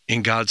else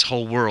in God's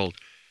whole world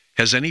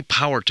has any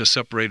power to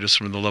separate us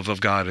from the love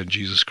of God and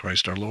Jesus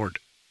Christ our Lord.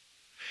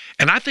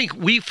 And I think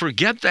we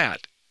forget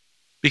that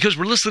because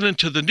we're listening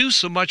to the news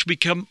so much, we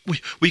become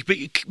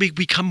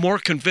more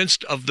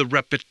convinced of the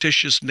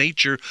repetitious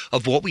nature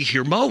of what we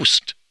hear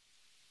most.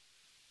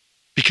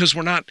 Because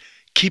we're not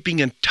keeping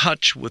in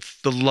touch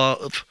with the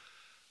love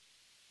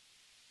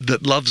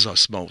that loves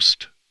us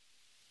most.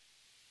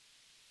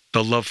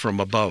 The love from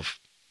above.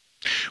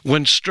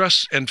 When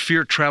stress and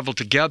fear travel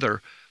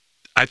together,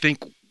 I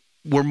think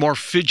we're more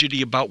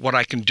fidgety about what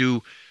I can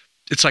do.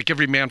 It's like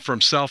every man for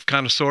himself,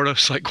 kind of, sort of.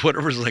 It's like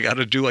whatever I got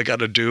to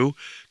do.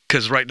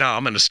 Because right now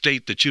I'm in a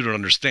state that you don't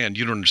understand.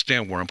 You don't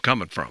understand where I'm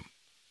coming from.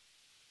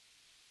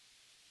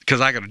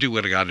 Because I got to do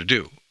what I got to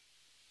do.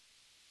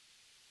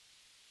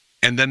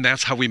 And then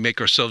that's how we make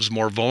ourselves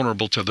more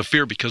vulnerable to the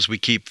fear, because we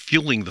keep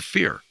fueling the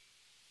fear.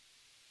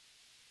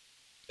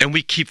 And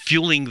we keep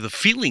fueling the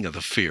feeling of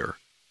the fear,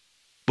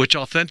 which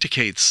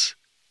authenticates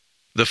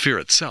the fear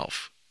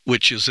itself,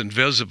 which is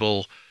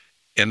invisible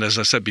and, as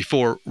I said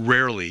before,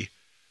 rarely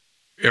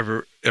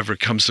ever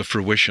comes to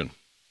fruition.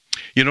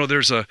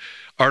 There's a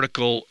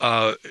article,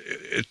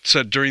 it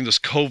said during this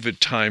COVID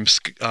time,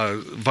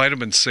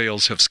 vitamin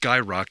sales have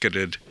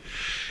skyrocketed.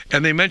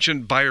 And they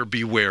mentioned buyer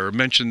beware,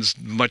 mentions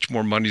much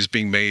more money is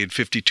being made,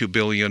 $52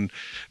 billion,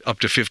 up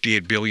to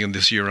 $58 billion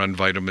this year on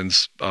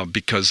vitamins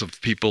because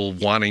of people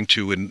wanting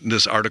to. In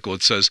this article,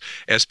 it says,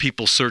 as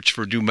people search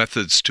for new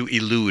methods to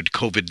elude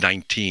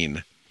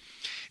COVID-19.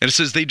 And it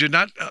says they do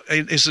not.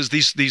 It says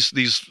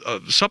these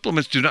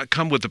supplements do not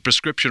come with a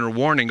prescription or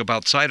warning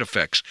about side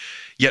effects.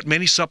 Yet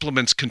many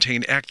supplements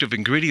contain active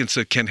ingredients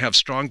that can have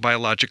strong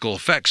biological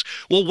effects.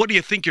 Well, what do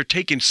you think you're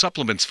taking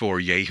supplements for,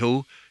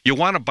 Yahoo? You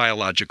want a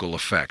biological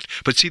effect,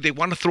 but see, they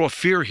want to throw a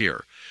fear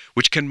here,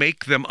 which can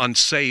make them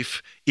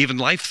unsafe, even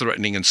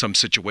life-threatening in some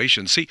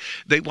situations. See,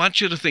 they want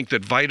you to think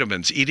that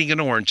vitamins, eating an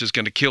orange, is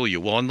going to kill you.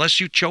 Well,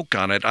 unless you choke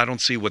on it, I don't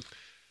see what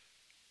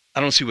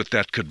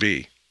that could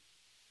be.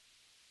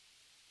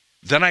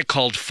 Then I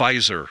called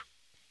Pfizer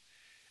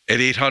at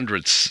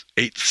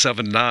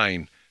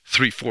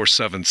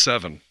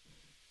 800-879-3477.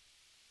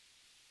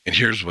 And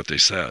here's what they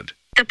said.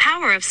 The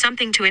power of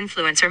something to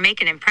influence or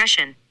make an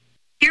impression.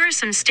 Here are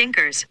some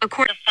stinkers. The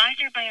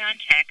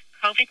Pfizer-BioNTech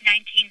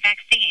COVID-19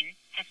 vaccine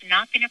has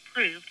not been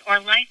approved or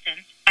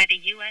licensed by the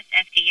U.S.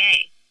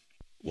 FDA.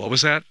 What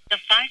was that? The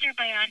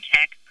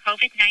Pfizer-BioNTech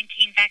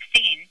COVID-19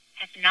 vaccine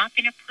has not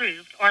been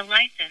approved or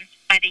licensed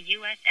by the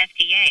U.S.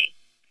 FDA.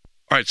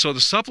 All right, so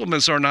the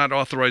supplements are not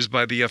authorized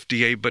by the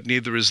FDA, but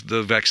neither is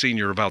the vaccine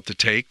you're about to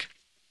take.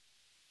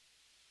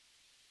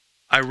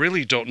 I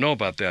really don't know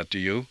about that, do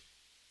you?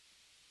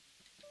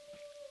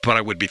 But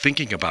I would be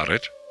thinking about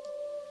it.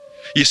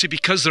 You see,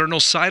 because there are no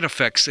side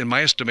effects, in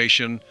my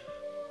estimation,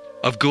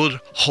 of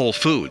good whole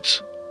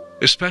foods,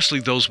 especially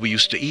those we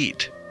used to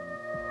eat.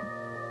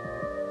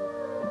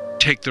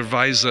 Take the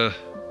Pfizer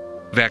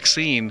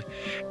vaccine,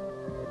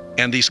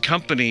 and these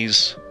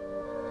companies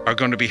are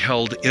going to be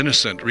held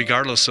innocent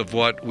regardless of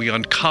what we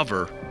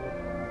uncover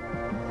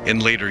in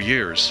later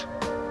years.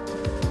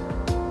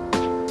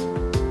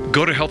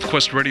 Go to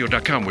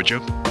healthquestradio.com, would you?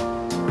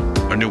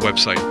 Our new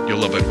website. You'll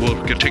love it. We're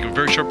going to take a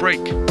very short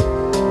break.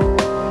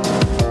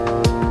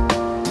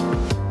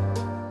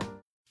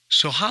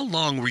 So how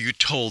long were you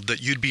told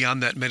that you'd be on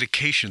that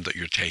medication that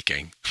you're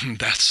taking?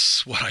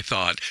 That's what I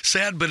thought.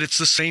 Sad, but it's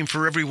the same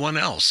for everyone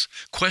else.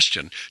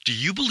 Question, do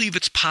you believe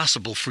it's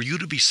possible for you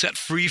to be set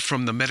free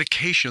from the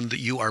medication that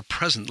you are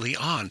presently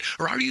on?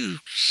 Or are you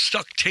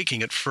stuck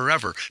taking it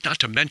forever, not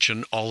to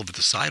mention all of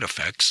the side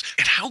effects?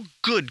 And how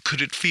good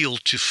could it feel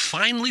to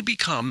finally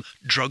become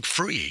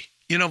drug-free?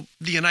 You know,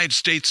 the United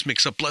States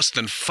makes up less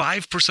than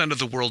 5% of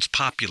the world's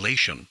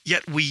population,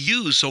 yet we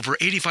use over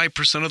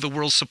 85% of the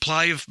world's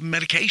supply of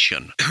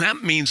medication.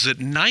 That means that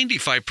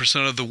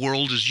 95% of the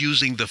world is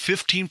using the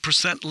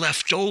 15%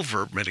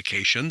 leftover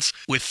medications,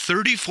 with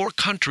 34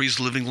 countries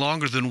living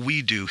longer than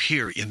we do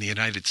here in the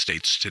United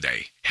States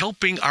today.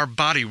 Helping our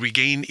body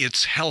regain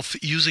its health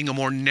using a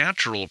more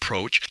natural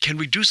approach can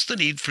reduce the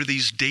need for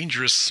these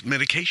dangerous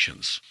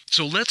medications.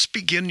 So let's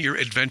begin your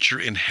adventure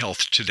in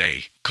health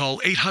today.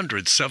 Call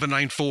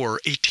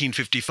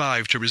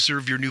 800-794-1855 to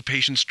reserve your new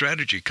patient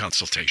strategy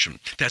consultation.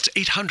 That's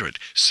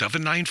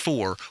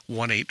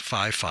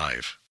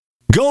 800-794-1855.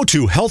 Go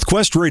to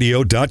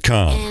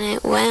healthquestradio.com. And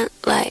it went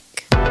like...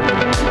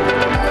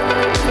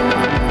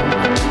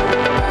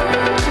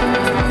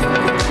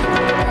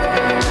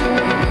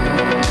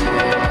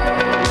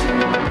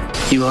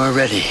 You are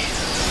ready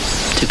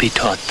to be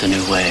taught the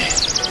new way.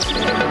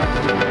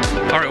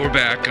 All right, we're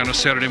back on a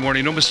Saturday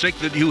morning. No mistake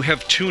that you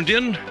have tuned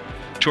in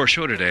to our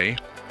show today.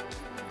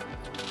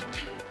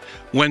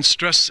 When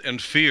stress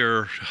and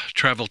fear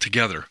travel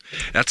together.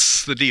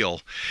 That's the deal.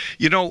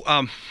 You know,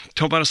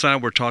 Tobias and I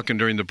were talking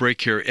during the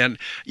break here, and,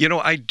 you know,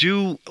 I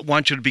do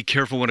want you to be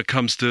careful when it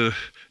comes to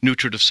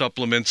nutritive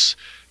supplements.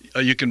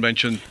 You can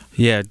mention...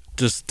 Yeah,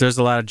 just there's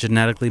a lot of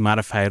genetically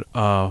modified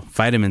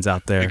vitamins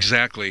out there.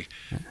 Exactly.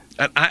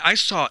 And I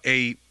saw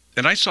a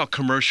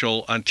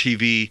commercial on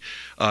TV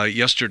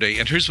yesterday,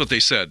 and here's what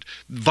they said.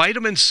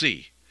 Vitamin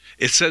C.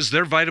 It says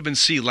their vitamin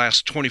C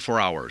lasts 24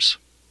 hours.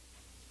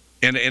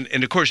 And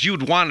of course, you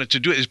would want it to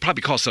do it. It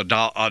probably costs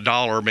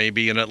 $1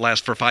 maybe, and it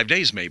lasts for 5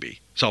 days maybe.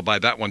 So I'll buy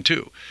that one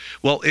too.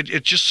 Well,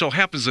 it just so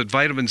happens that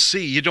vitamin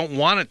C, you don't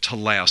want it to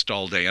last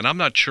all day. And I'm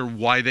not sure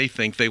why they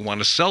think they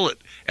want to sell it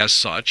as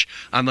such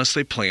unless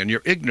they play on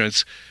your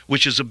ignorance,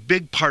 which is a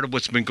big part of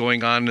what's been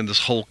going on in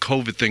this whole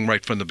COVID thing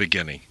right from the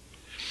beginning.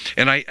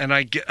 And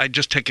I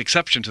just take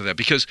exception to that,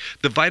 because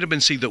the vitamin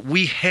C that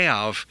we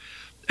have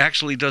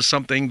actually does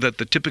something that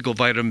the typical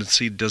vitamin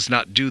C does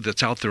not do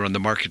that's out there on the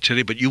market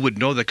today. But you would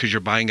know that because you're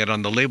buying it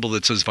on the label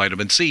that says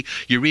vitamin C.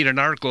 You read an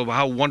article about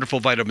how wonderful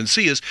vitamin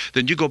C is,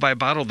 then you go buy a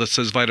bottle that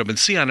says vitamin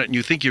C on it, and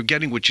you think you're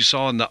getting what you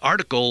saw in the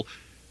article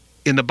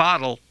in the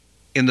bottle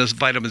in the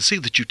vitamin C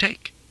that you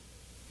take.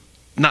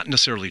 Not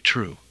necessarily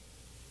true.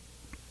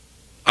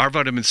 Our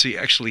vitamin C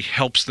actually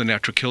helps the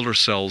natural killer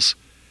cells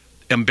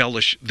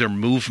embellish their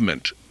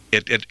movement.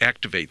 It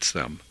activates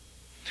them.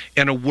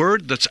 And a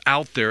word that's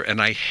out there,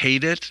 and I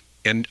hate it,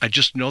 and I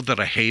just know that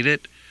I hate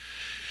it,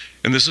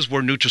 and this is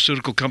where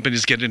nutraceutical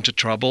companies get into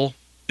trouble,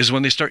 is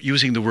when they start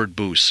using the word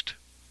boost.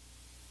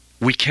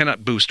 We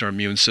cannot boost our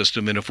immune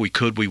system, and if we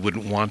could, we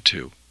wouldn't want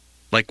to.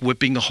 Like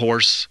whipping a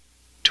horse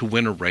to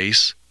win a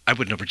race, I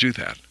would never do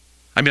that.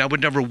 I mean, I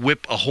would never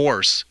whip a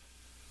horse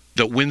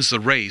that wins the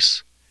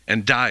race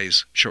and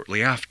dies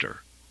shortly after.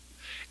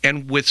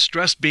 And with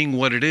stress being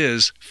what it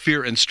is,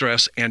 fear and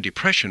stress and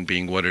depression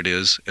being what it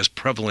is, as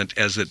prevalent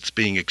as it's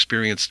being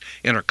experienced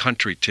in our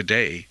country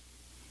today,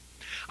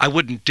 I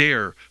wouldn't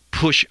dare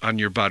push on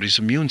your body's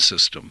immune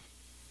system.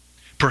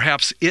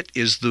 Perhaps it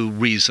is the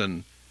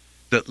reason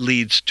that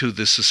leads to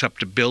the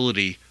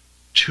susceptibility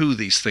to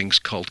these things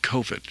called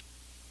COVID.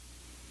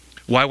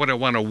 Why would I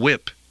want to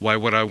whip? Why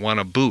would I want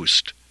to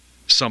boost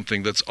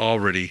something that's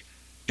already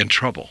in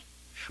trouble?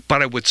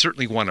 But I would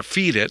certainly want to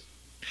feed it.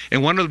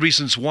 And one of the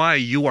reasons why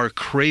you are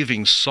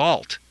craving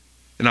salt,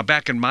 and now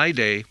back in my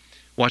day,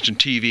 watching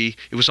TV,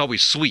 it was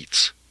always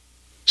sweets.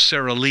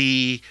 Sara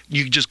Lee,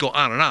 you could just go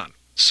on and on.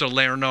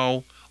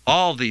 Salerno,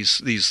 all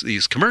these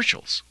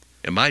commercials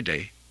in my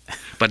day.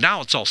 But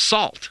now it's all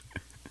salt.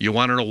 You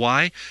want to know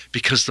why?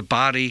 Because the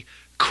body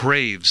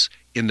craves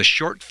in the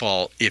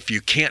shortfall, if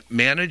you can't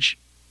manage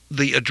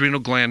the adrenal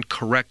gland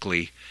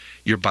correctly,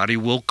 your body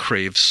will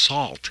crave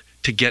salt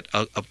to get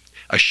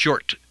a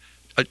short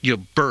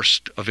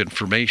burst of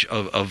information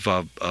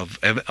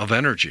of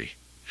energy.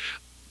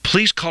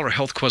 Please call our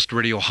HealthQuest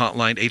Radio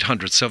hotline,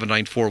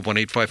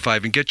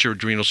 800-794-1855, and get your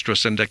adrenal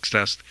stress index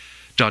test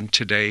done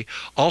today.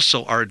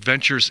 Also, our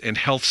Adventures in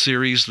Health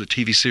series, the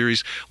TV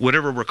series,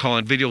 whatever we're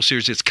calling video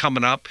series, it's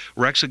coming up.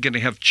 We're actually going to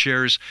have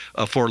chairs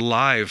for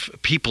live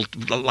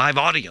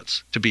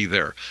audience to be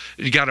there.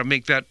 You got to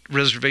make that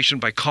reservation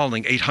by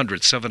calling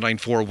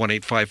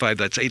 800-794-1855.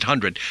 That's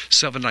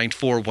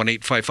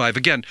 800-794-1855.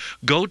 Again,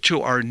 go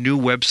to our new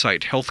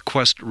website,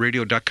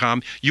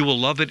 healthquestradio.com. You will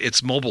love it.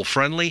 It's mobile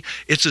friendly.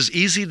 It's as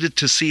easy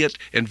to see it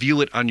and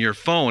view it on your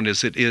phone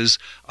as it is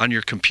on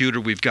your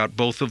computer. We've got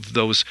both of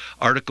those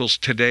articles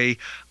today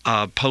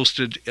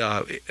posted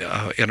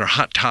in our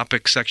Hot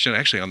Topics section,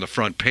 actually on the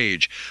front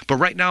page. But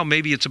right now,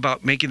 maybe it's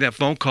about making that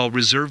phone call,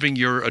 reserving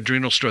your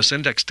adrenal stress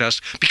index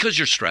test because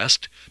you're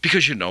stressed,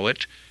 because you know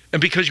it,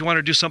 and because you want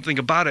to do something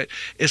about it.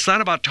 It's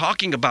not about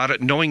talking about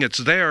it, knowing it's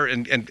there,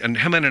 and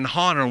hemming and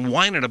hawing and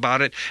whining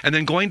about it, and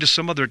then going to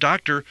some other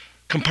doctor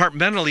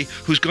compartmentally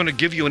who's going to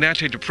give you an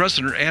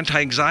antidepressant or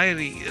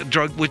anti-anxiety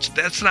drug, which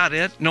that's not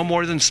it. No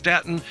more than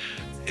statin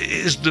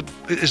is the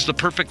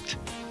perfect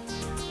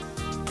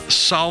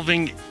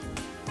solving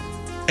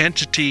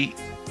entity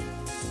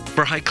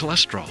for high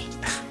cholesterol.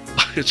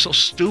 It's so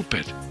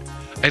stupid.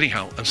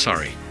 Anyhow, I'm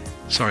sorry.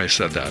 Sorry I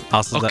said that.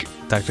 Also, okay.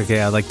 Dr. K,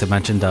 I'd like to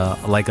mention to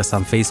like us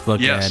on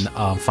Facebook and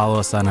follow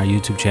us on our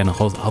YouTube channel,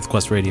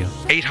 HealthQuest Radio.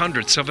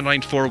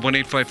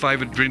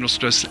 800-794-1855 Adrenal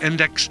Stress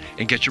Index,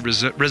 and get your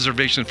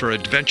reservation for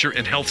Adventure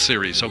in Health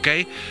series,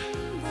 okay?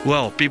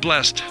 Well, be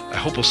blessed. I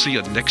hope we'll see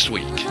you next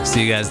week.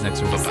 See you guys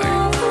next week.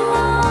 Bye-bye.